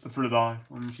blessed is the fruit of Thy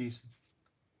womb, Jesus.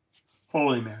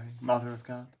 Holy Mary, Mother of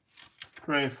God,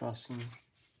 pray for us sinners,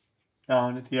 now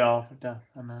and at the hour of death.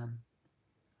 Amen.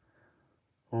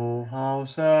 Oh, how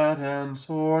sad and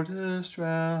sore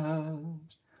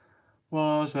distressed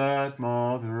was that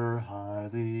mother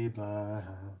highly blessed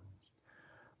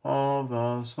of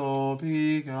the sole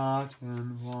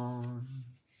begotten one.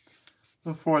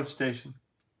 The fourth station,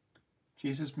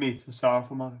 Jesus meets the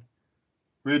sorrowful mother.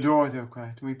 We adore thee, O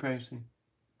Christ, and we praise thee,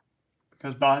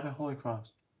 because by the holy cross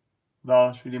thou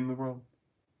hast redeemed the world.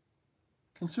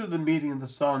 Consider the meeting of the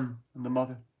Son and the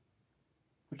Mother,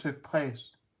 which took place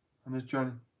on this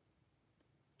journey.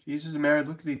 Jesus and Mary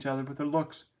looked at each other with their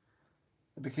looks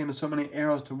that became so many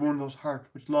arrows to wound those hearts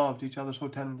which loved each other so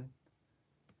tenderly.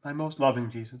 My most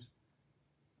loving Jesus,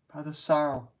 by the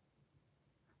sorrow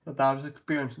that thou hast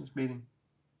experienced in this meeting,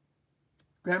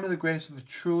 grant me the grace of a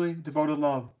truly devoted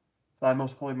love for thy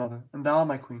most holy mother, and thou,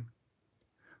 my Queen,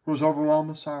 who was overwhelmed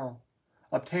with sorrow,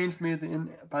 obtain for me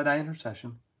by thy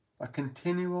intercession a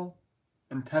continual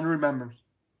and tender remembrance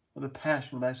of the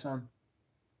passion of thy Son.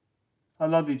 I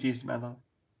love thee, Jesus, my love.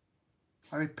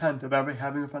 I repent of ever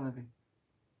having offended thee.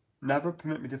 Never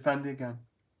permit me to offend thee again.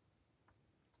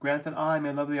 Grant that I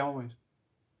may love thee always,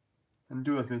 and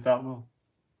do with me as thou wilt.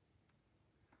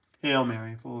 Hail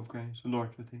Mary, full of grace, the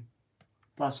Lord is with thee.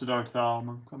 Blessed art thou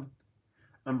among women,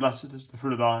 and blessed is the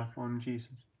fruit of thy womb, Jesus.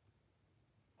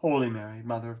 Holy Mary,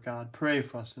 Mother of God, pray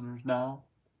for us sinners now,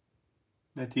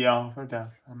 and at the hour of our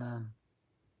death. Amen.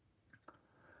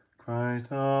 Christ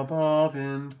above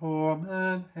in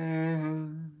torment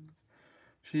hangs,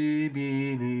 she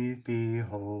beneath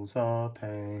beholds the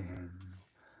pain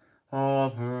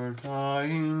of her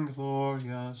dying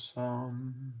glorious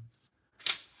Son.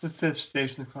 The fifth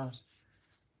station of the cross.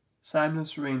 Simon and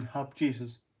Cyrene helped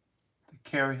Jesus to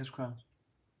carry his cross.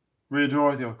 We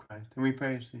adore thee, O Christ, and we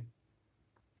praise thee,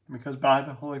 because by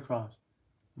the holy cross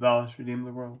thou hast redeemed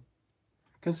the world.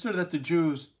 Consider that the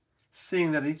Jews,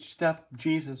 seeing that each step of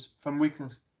Jesus from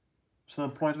weakness was on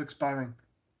the point of expiring,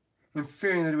 and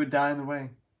fearing that he would die in the way,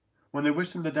 when they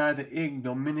wished him to die the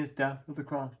ignominious death of the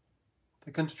cross,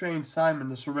 they constrained Simon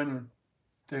the Cyrenian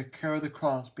to carry the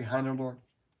cross behind our Lord.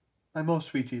 My most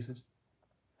sweet Jesus,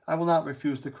 I will not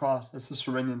refuse the cross as the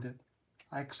Cyrenian did.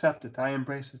 I accept it. I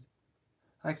embrace it.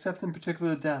 I accept in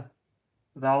particular the death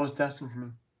that thou wast destined for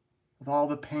me, with all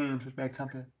the pains which may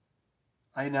accompany it.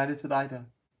 I unite it to thy death.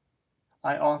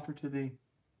 I offer to thee.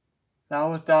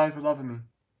 Thou hast died for love of me.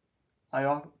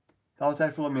 Thou hast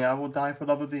died for love of me. I will die for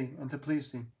love of thee, and to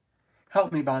please thee.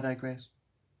 Help me by thy grace.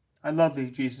 I love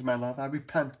thee, Jesus, my love. I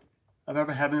repent of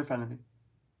ever having offended thee.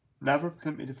 Never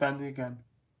permit me to offend thee again.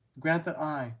 Grant that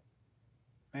I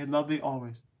may love thee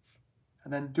always,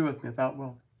 and then do with me as thou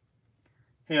wilt.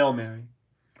 Hail Mary,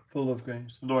 full of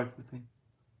grace, the Lord is with thee.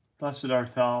 Blessed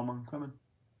art thou among women,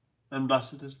 and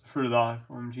blessed is the fruit of thy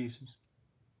womb, Jesus.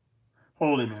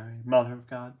 Holy Mary, Mother of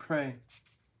God, pray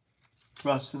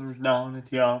for us sinners now and at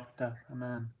the hour of death.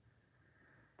 Amen.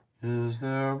 Is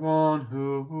there one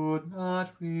who would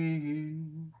not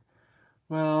weep,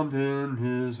 whelmed in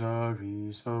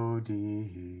misery so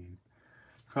deep?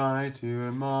 Cry to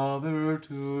your mother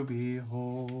to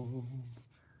behold.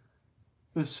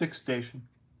 The sixth station.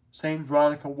 Saint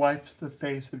Veronica wipes the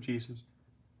face of Jesus.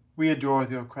 We adore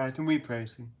thee, O Christ, and we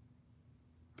praise thee,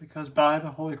 because by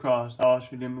the holy cross thou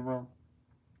hast redeemed the world.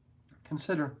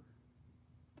 Consider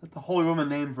that the holy woman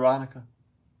named Veronica,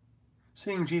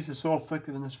 seeing Jesus so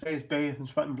afflicted and his face bathed in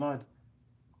sweat and blood,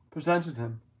 presented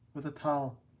him with a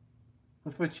towel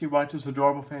with which he wiped his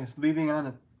adorable face, leaving on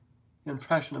it the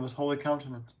impression of his holy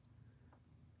countenance.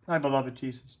 My beloved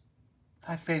Jesus,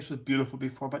 thy face was beautiful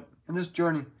before, but in this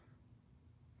journey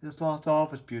it has lost all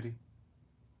of its beauty,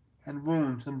 and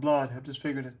wounds and blood have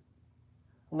disfigured it.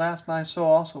 Alas, my soul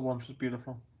also once was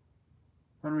beautiful,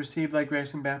 when it received thy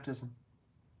grace in baptism,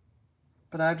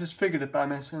 but I have disfigured it by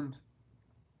my sins.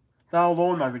 Thou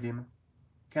alone, my Redeemer,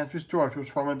 canst restore it to its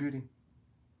former beauty.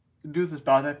 Do this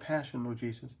by thy passion, O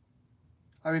Jesus.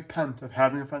 I repent of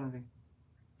having offended thee.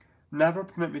 Never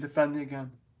permit me to offend thee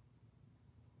again.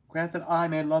 Grant that I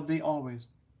may love thee always,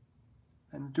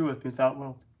 and do with me as thou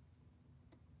wilt.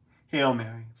 Hail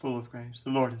Mary, full of grace,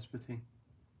 the Lord is with thee.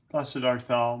 Blessed art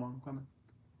thou among women,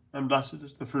 and blessed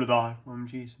is the fruit of thy womb,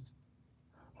 Jesus.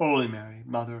 Holy Mary,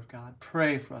 Mother of God,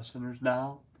 pray for us sinners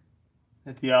now,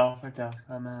 and at the hour of our death.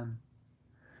 Amen.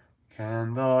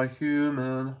 Can the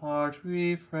human heart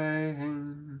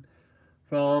refrain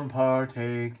from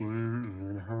partaking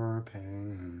in her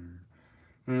pain,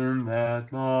 in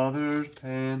that mother's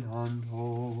pain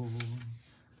untold?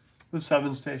 The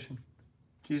seventh station.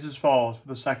 Jesus falls for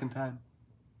the second time.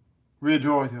 We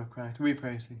adore thee, O Christ, and we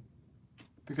praise thee,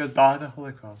 because by the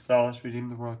holy cross thou hast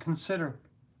redeemed the world. Consider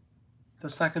the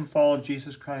second fall of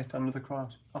Jesus Christ under the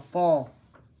cross, a fall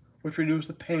which renews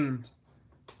the pains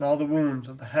and all the wounds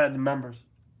of the head and members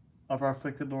of our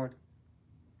afflicted Lord.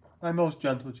 My most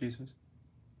gentle Jesus,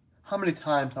 how many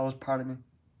times thou hast pardoned me,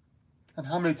 and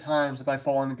how many times have I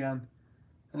fallen again,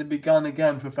 and have begun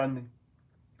again to offend thee?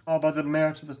 Oh, by the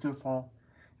merits of this new fall,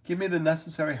 give me the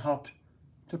necessary help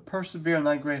to persevere in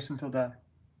thy grace until death.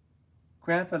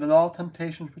 Grant that in all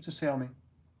temptations which assail me,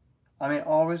 I may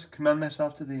always commend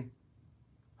myself to thee.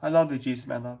 I love thee, Jesus,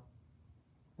 my love,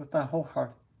 with my whole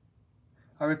heart.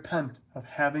 I repent of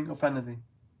having offended thee.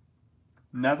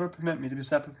 Never permit me to be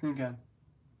separate from thee again.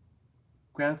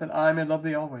 Grant that I may love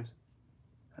thee always,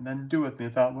 and then do with me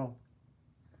as thou wilt.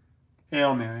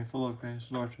 Hail Mary, full of grace,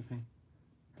 the Lord is with thee.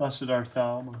 Blessed art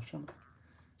thou amongst women,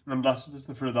 and blessed is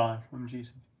the fruit of thy womb,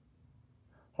 Jesus.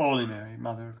 Holy Mary,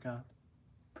 Mother of God,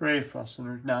 pray for us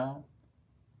sinners now,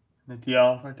 and at the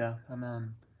hour of our death.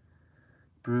 Amen.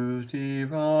 Bruised,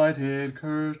 derided,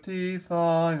 cursed,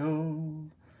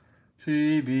 defiled,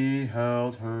 she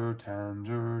beheld her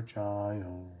tender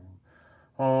child,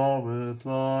 all with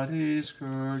bloody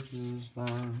scourges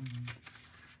bound.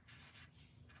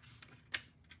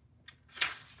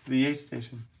 The eighth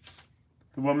station.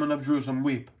 The women of Jerusalem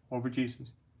weep over Jesus.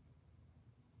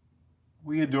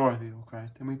 We adore thee, O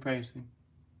Christ, and we praise thee,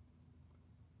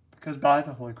 because by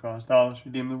the Holy Cross thou hast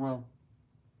redeemed the world.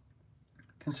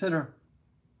 Consider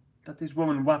that these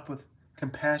women wept with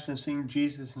compassion at seeing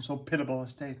Jesus in so pitiable a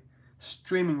state,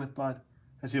 streaming with blood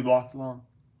as he walked along.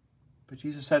 But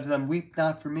Jesus said to them, Weep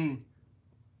not for me,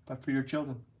 but for your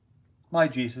children. My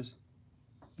Jesus,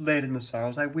 laden with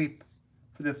sorrows, I weep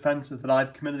for the offenses that I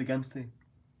have committed against thee,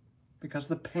 because of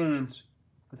the pains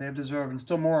that they have deserved, and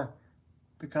still more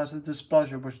because of the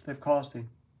displeasure which they have caused thee.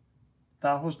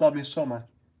 Thou who hast loved me so much,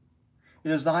 it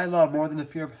is thy love more than the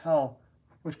fear of hell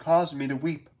which causes me to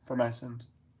weep for my sins.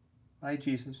 My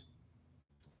Jesus,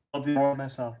 I love thee more than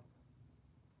myself.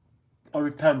 I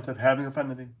repent of having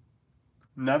offended thee.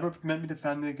 Never permit me to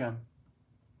offend thee again.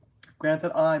 Grant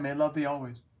that I may love thee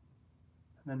always,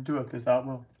 and then do it as thou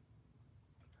wilt.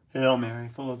 Hail Mary,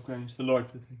 full of grace, the Lord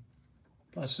is with thee.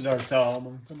 Blessed art thou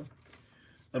among women,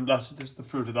 and blessed is the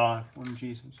fruit of thy womb,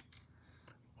 Jesus.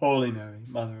 Holy Mary,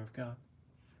 Mother of God,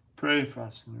 pray for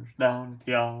us sinners, now and at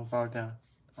the hour of our death.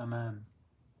 Amen.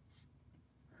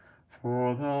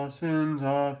 For the sins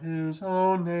of his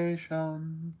own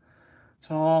nation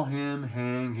saw him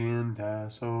hang in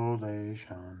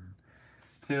desolation,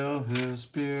 till his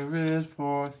spirit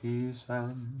forth he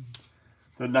sent.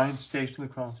 The ninth station of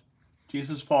the cross.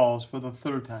 Jesus falls for the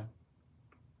third time.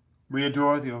 We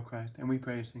adore thee, O Christ, and we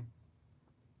praise thee,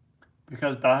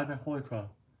 because by the Holy Cross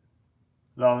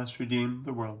thou hast redeemed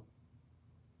the world.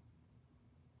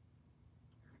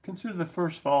 Consider the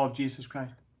first fall of Jesus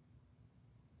Christ.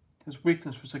 His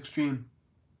weakness was extreme,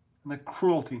 and the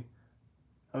cruelty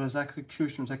of his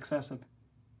execution was excessive.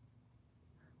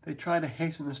 They tried to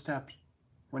hasten his steps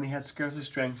when he had scarcely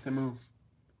strength to move.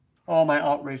 Oh, my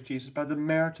outraged Jesus, by the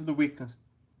merit of the weakness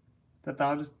that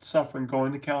thou didst suffer in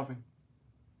going to Calvary,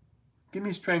 give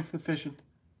me strength sufficient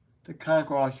to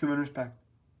conquer all human respect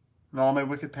and all my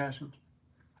wicked passions,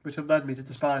 which have led me to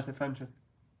despise thy friendship.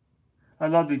 I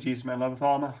love thee, Jesus, my love, with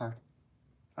all my heart.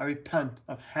 I repent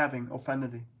of having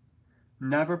offended thee.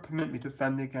 Never permit me to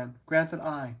offend thee again. Grant that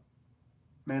I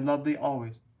may love thee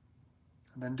always,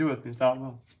 and then do with me as thou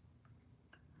wilt.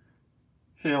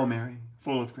 Hail Mary,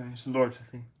 full of grace, the Lord is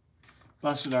with thee.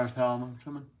 Blessed art thou amongst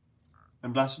women,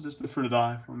 and blessed is the fruit of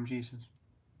thy womb, Jesus.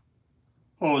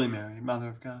 Holy Mary, Mother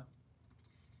of God,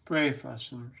 pray for us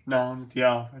sinners, now and at the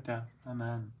hour of our death.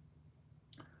 Amen.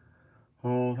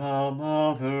 O thou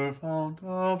Mother, fount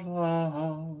of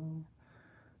love,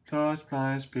 touch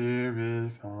my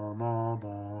spirit from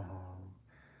above.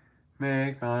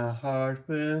 Make my heart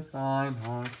with thine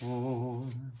heart whole.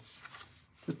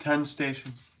 The 10th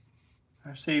station.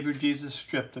 Our Savior Jesus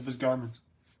stripped of his garments.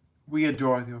 We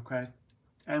adore thee, O Christ,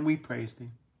 and we praise thee,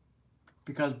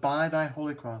 because by thy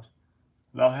holy cross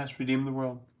thou hast redeemed the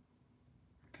world.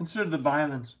 Consider the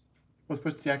violence with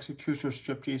which the executioners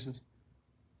stripped Jesus.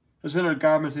 His inner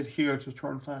garments adhered to his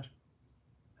torn flesh,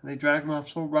 and they dragged him off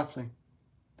so roughly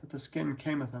that the skin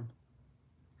came with him.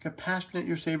 Compassionate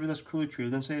your Savior thus cruelly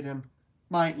treated, and say to him,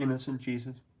 My innocent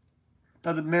Jesus,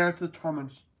 by the merit of the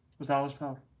torments which thou hast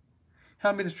felt,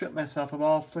 help me to strip myself of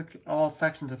all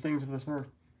affection to things of this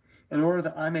earth, in order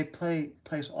that I may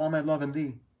place all my love in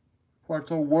thee, who art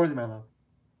so worthy my love.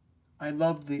 I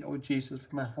love thee, O Jesus,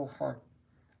 with my whole heart.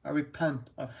 I repent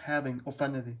of having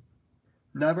offended thee.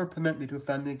 Never permit me to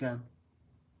offend thee again.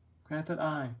 Grant that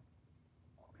I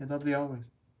may love thee always.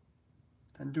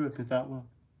 Then do with me as thou wilt.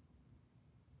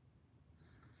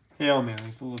 Hail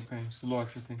Mary, full of grace, the Lord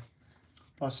is with thee.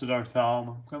 Blessed art thou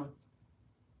among women,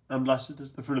 and blessed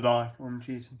is the fruit of thy womb,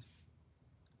 Jesus.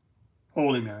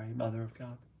 Holy Mary, Mother of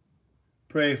God,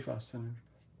 pray for us sinners,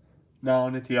 now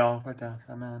and at the hour of our death.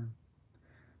 Amen.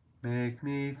 Make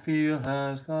me feel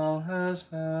as thou hast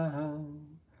felt.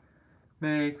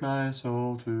 Make my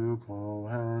soul to glow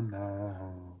and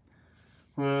melt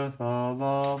with the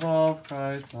love of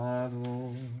Christ my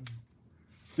Lord.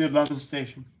 The 11th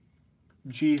station.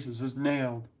 Jesus is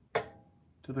nailed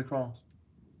to the cross.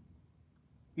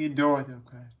 We adore thee, O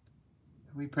Christ,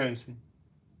 and we praise thee,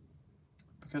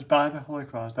 because by the holy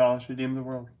cross thou hast redeemed the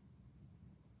world.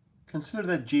 Consider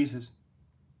that Jesus,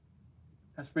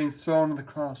 after being thrown on the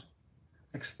cross,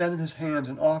 extended his hands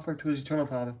and offered to his eternal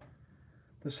Father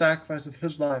the sacrifice of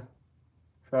his life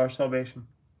for our salvation.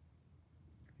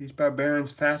 These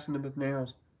barbarians fastened him with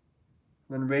nails,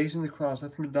 and then raising the cross,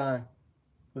 left him to die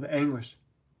with anguish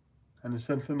on his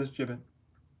infamous gibbet.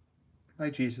 My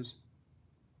Jesus,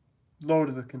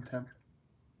 loaded with contempt,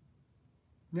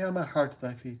 nail my heart to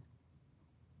thy feet,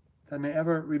 that I may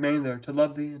ever remain there to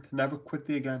love thee and to never quit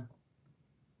thee again.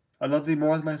 I love thee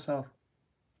more than myself.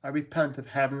 I repent of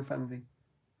having offended thee.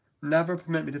 Never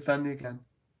permit me to offend thee again,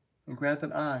 and grant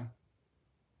that I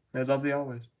may love thee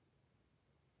always,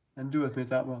 and do with me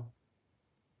that will.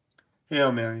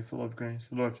 Hail Mary, full of grace,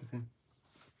 the Lord is with thee.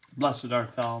 Blessed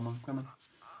art thou among women,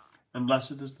 and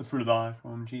blessed is the fruit of thy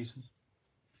womb, Jesus.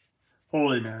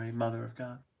 Holy Mary, Mother of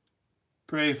God,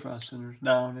 pray for us sinners,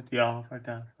 now and at the hour of our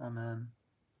death. Amen.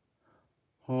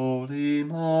 Holy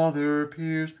Mother,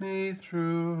 pierce me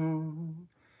through,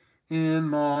 in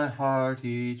my heart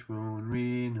each wound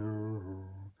renew,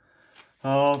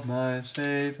 of my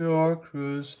Saviour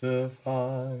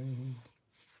crucified.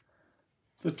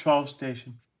 The 12th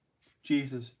station.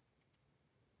 Jesus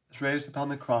is raised upon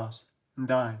the cross and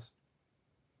dies.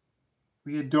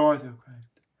 We adore thee, O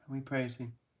Christ, and we praise thee,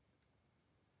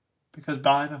 because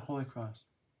by the holy cross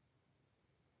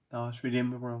thou hast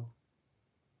redeemed the world.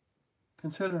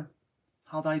 Consider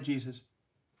how thy Jesus,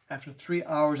 after 3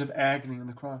 hours of agony on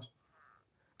the cross,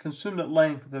 consumed at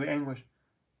length with the anguish,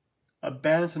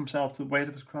 abandons himself to the weight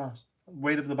of his cross, the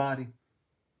weight of the body.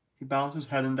 He bows his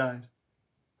head and dies.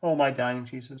 O my dying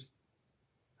Jesus,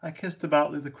 I kiss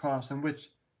devoutly the cross on which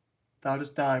thou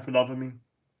didst die for love of me.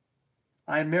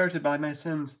 I have merited by my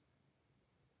sins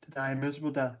to die a miserable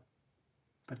death,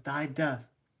 but thy death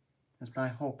is my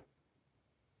hope.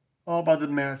 All by the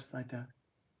merits of thy death,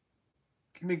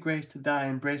 give me grace to die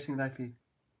embracing thy feet,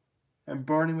 and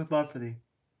burning with love for thee.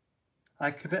 I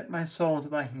commit my soul into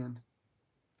thy hands.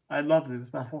 I love thee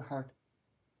with my whole heart.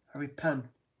 I repent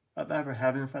of ever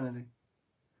having offended thee.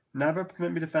 Never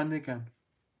permit me to offend thee again.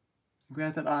 And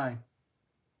grant that I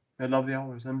may love thee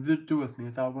always, and do with me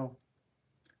as thou wilt.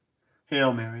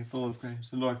 Hail Mary, full of grace,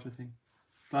 the Lord is with thee.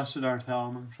 Blessed art thou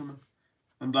amongst women,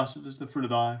 and blessed is the fruit of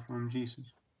thy womb, Jesus.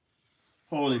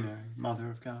 Holy Mary,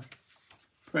 Mother of God,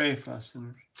 pray for us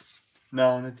sinners,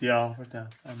 now and at the hour of our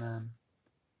death. Amen.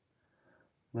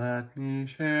 Let me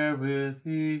share with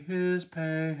thee his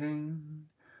pain,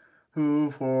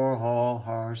 who for all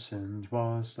our sins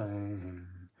was slain,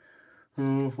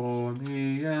 who for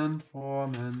me and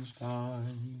torments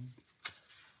died.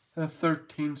 The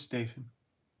 13th station.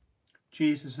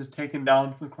 Jesus is taken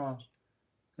down from the cross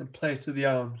and placed in the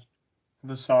arms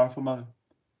of his sorrowful mother.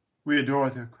 We adore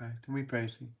thee, O Christ, and we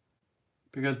praise thee,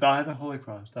 because by the holy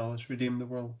cross thou hast redeemed the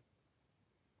world.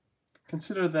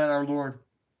 Consider that our Lord,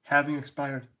 having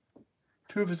expired,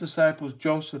 2 of his disciples,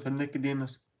 Joseph and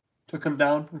Nicodemus, took him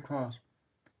down from the cross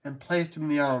and placed him in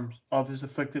the arms of his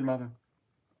afflicted mother,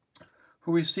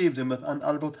 who received him with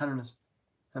unutterable tenderness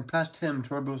and pressed him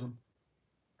to her bosom.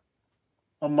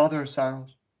 O Mother of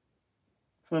sorrows,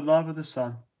 for the love of the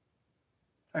Son,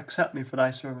 accept me for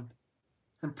thy servant,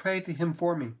 and pray to him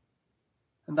for me.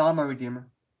 And thou, my Redeemer,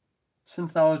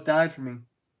 since thou hast died for me,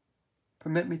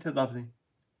 permit me to love thee,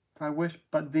 for I wish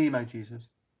but thee, my Jesus.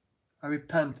 I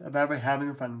repent of ever having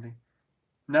offended thee.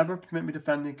 Never permit me to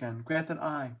offend thee again. Grant that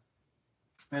I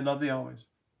may love thee always,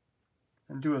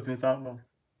 and do with me as thou wilt.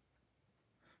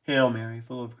 Hail Mary,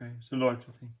 full of grace, the Lord is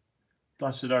with thee.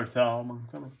 Blessed art thou among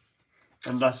women,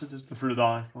 and blessed is the fruit of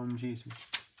thy womb, Jesus.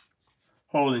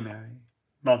 Holy Mary,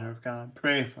 Mother of God,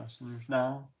 pray for us sinners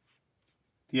now,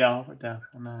 the hour of our death.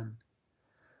 Amen.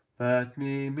 Let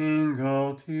me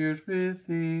mingle tears with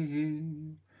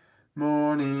thee,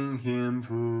 mourning him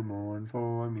who mourned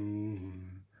for me,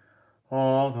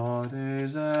 all the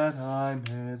days that I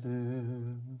may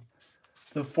live.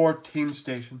 The 14th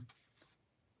station.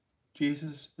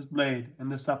 Jesus is laid in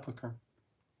the sepulchre.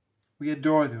 We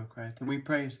adore thee, O Christ, and we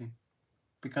praise thee,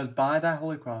 because by thy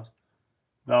holy cross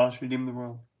thou hast redeemed the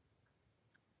world.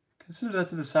 Consider that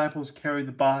the disciples carried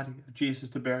the body of Jesus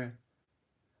to bury it,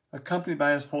 accompanied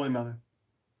by his holy mother,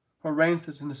 who arranged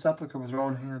it in the sepulchre with her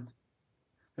own hands.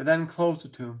 They then closed the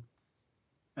tomb,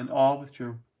 and all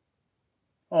withdrew.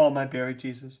 O my buried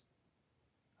Jesus,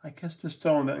 I kiss the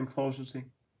stone that encloses thee.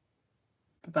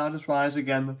 but thou dost rise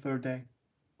again the third day.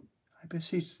 I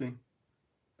beseech thee,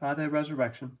 by thy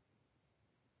resurrection,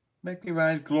 make me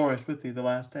rise glorious with thee on the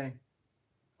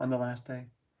last day,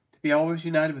 to be always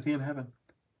united with thee in heaven,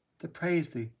 to praise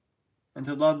thee, and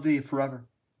to love thee forever.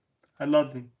 I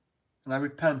love thee, and I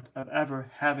repent of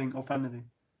ever having offended thee.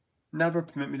 Never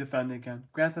permit me to offend thee again.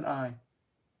 Grant that I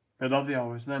may love thee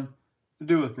always, then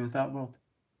do with me as thou wilt.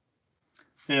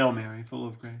 Hail Mary, full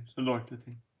of grace, the Lord is with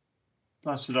thee.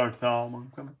 Blessed art thou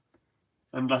among women,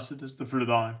 and blessed is the fruit of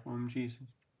thy womb, Jesus.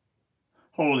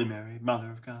 Holy Mary, Mother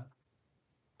of God,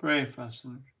 pray for us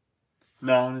sinners,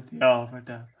 now and at the hour of our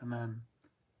death. Amen.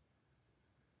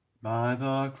 By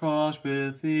the cross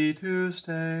with thee to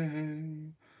stay,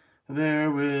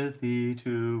 there with thee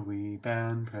to weep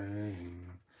and pray,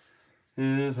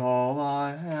 is all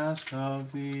I ask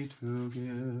of thee to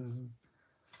give.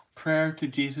 Prayer to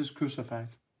Jesus crucified.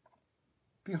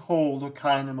 Behold, O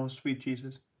kind and most sweet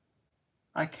Jesus,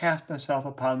 I cast myself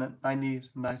upon thy knees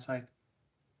in thy sight,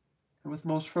 and with the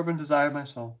most fervent desire of my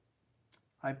soul,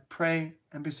 I pray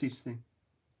and beseech thee,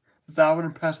 that thou would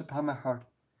impress upon my heart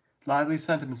lively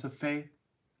sentiments of faith,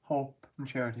 hope, and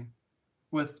charity,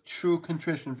 with true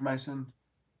contrition for my sins,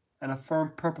 and a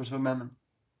firm purpose of amendment,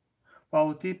 while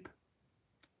with deep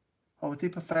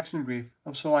affection and grief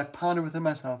of soul I ponder within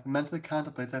myself and mentally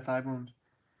contemplate thy 5 wounds,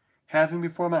 having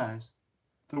before my eyes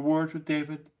the words which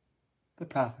David the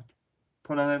prophet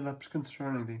put on thy lips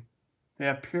concerning thee. They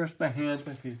have pierced my hands,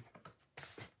 my feet.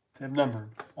 They have numbered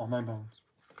all my bones.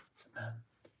 Amen.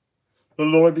 The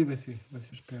Lord be with you, with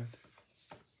your spirit.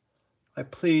 I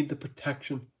plead the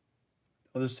protection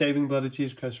of the saving blood of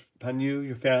Jesus Christ upon you,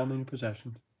 your family, and your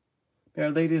possessions. May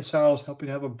Our Lady of Sorrows help you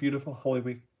to have a beautiful Holy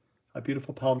Week, a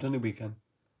beautiful Palm Sunday weekend.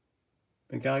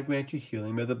 May God grant you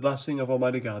healing. May the blessing of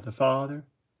Almighty God, the Father,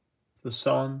 the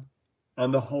Son,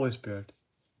 and the Holy Spirit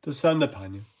descend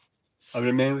upon you. I will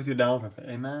remain with you now forever.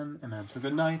 Amen. Amen. So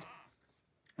good night,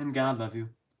 and God love you.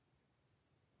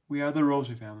 We are the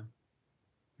Rosary family.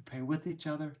 We pray with each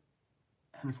other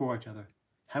and for each other.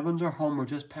 Heaven's our home. We're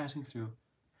just passing through.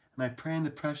 And I pray in the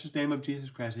precious name of Jesus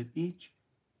Christ that each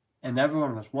and every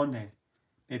one of us one day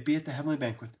may be at the heavenly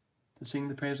banquet to sing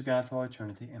the praise of God for all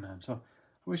eternity. Amen. So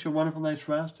I wish you a wonderful night's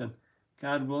rest, and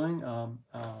God willing,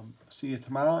 see you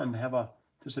tomorrow, and have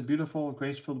just a beautiful,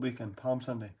 grace-filled weekend. Palm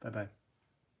Sunday. Bye-bye.